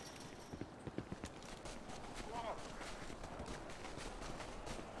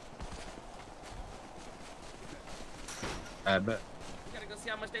 I bet. We gotta go see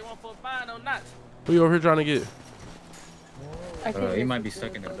how much they want for a fine or not. Who you over here trying to get? He might be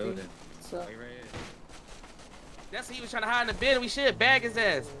stuck in the building. That's what he was trying to hide in the bed. We should bag his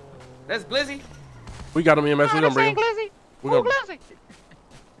ass. That's Glizzy. We got him in, man. We gonna bring him. Glizzy. We gonna Glizzy.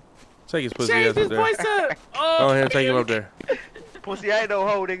 take his pussy Change ass his up there. voice up. Oh, Go ahead and take him up there. Pussy, I ain't no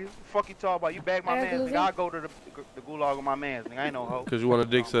hoe, nigga. Fuck you talking about? You bag my mans, nigga. I'll go to the gulag with my mans, nigga. I ain't no hoe. Cause you want a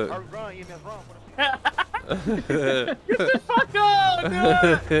dick suck. Run, you must run. Get the fuck on,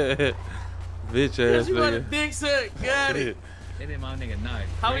 dude. Bitch ass You want a nigga. dick suck? Got it. They did my nigga nice.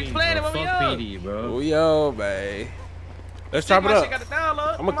 How we playing it when we Fuck on? PD, bro. We on, babe. Let's chop it My up. shit got the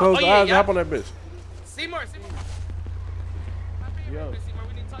download. I'm gonna close the eyes and hop on that bitch. Seymour. Yo. Seymour,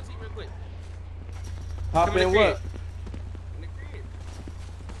 we need to talk to you real quick. Hop Come in in the what?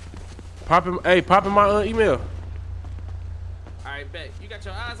 Pop him. Hey, pop in my email. All right, bet. You got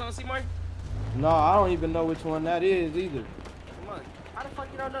your eyes on Seymour? No, I don't even know which one that is either. Come on. How the fuck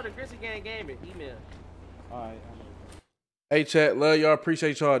you don't know the Grizzly Gang Gamer email? All right. Hey chat, love y'all.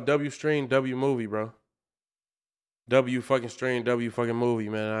 Appreciate y'all. W stream, W movie, bro. W fucking stream, W fucking movie,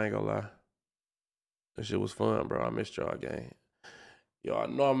 man. I ain't gonna lie. That shit was fun, bro. I missed y'all, gang. Y'all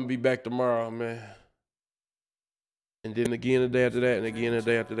know I'm gonna be back tomorrow, man. And then again the day after that, and again the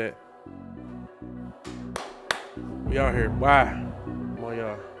day after that. We out here. Why? Come on,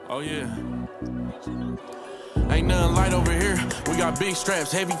 y'all. Oh, yeah. Ain't nothing light over here. We got big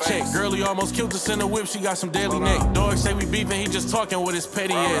straps, heavy check. Girlie almost killed us in the whip. She got some deadly neck. Dog say we beefing. He just talking with his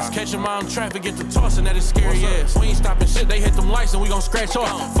petty ass. Catch him out in traffic, get the tossing at his scary ass. We ain't stopping shit. They hit them lights and we gon' scratch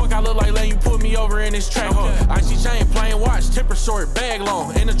off. Fuck, I look like letting you put me over in this track. Icy chain, playing watch, temper short, bag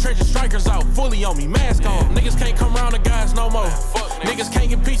long. In the trenches, strikers out, fully on me, mask on. Niggas can't come around the guys no more. Niggas can't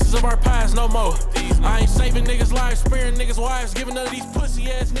get pieces of our pies no more. I ain't saving niggas' lives, sparing niggas' wives, giving none of these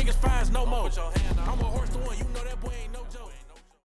pussy ass niggas fries no more. I'm a horse to one, you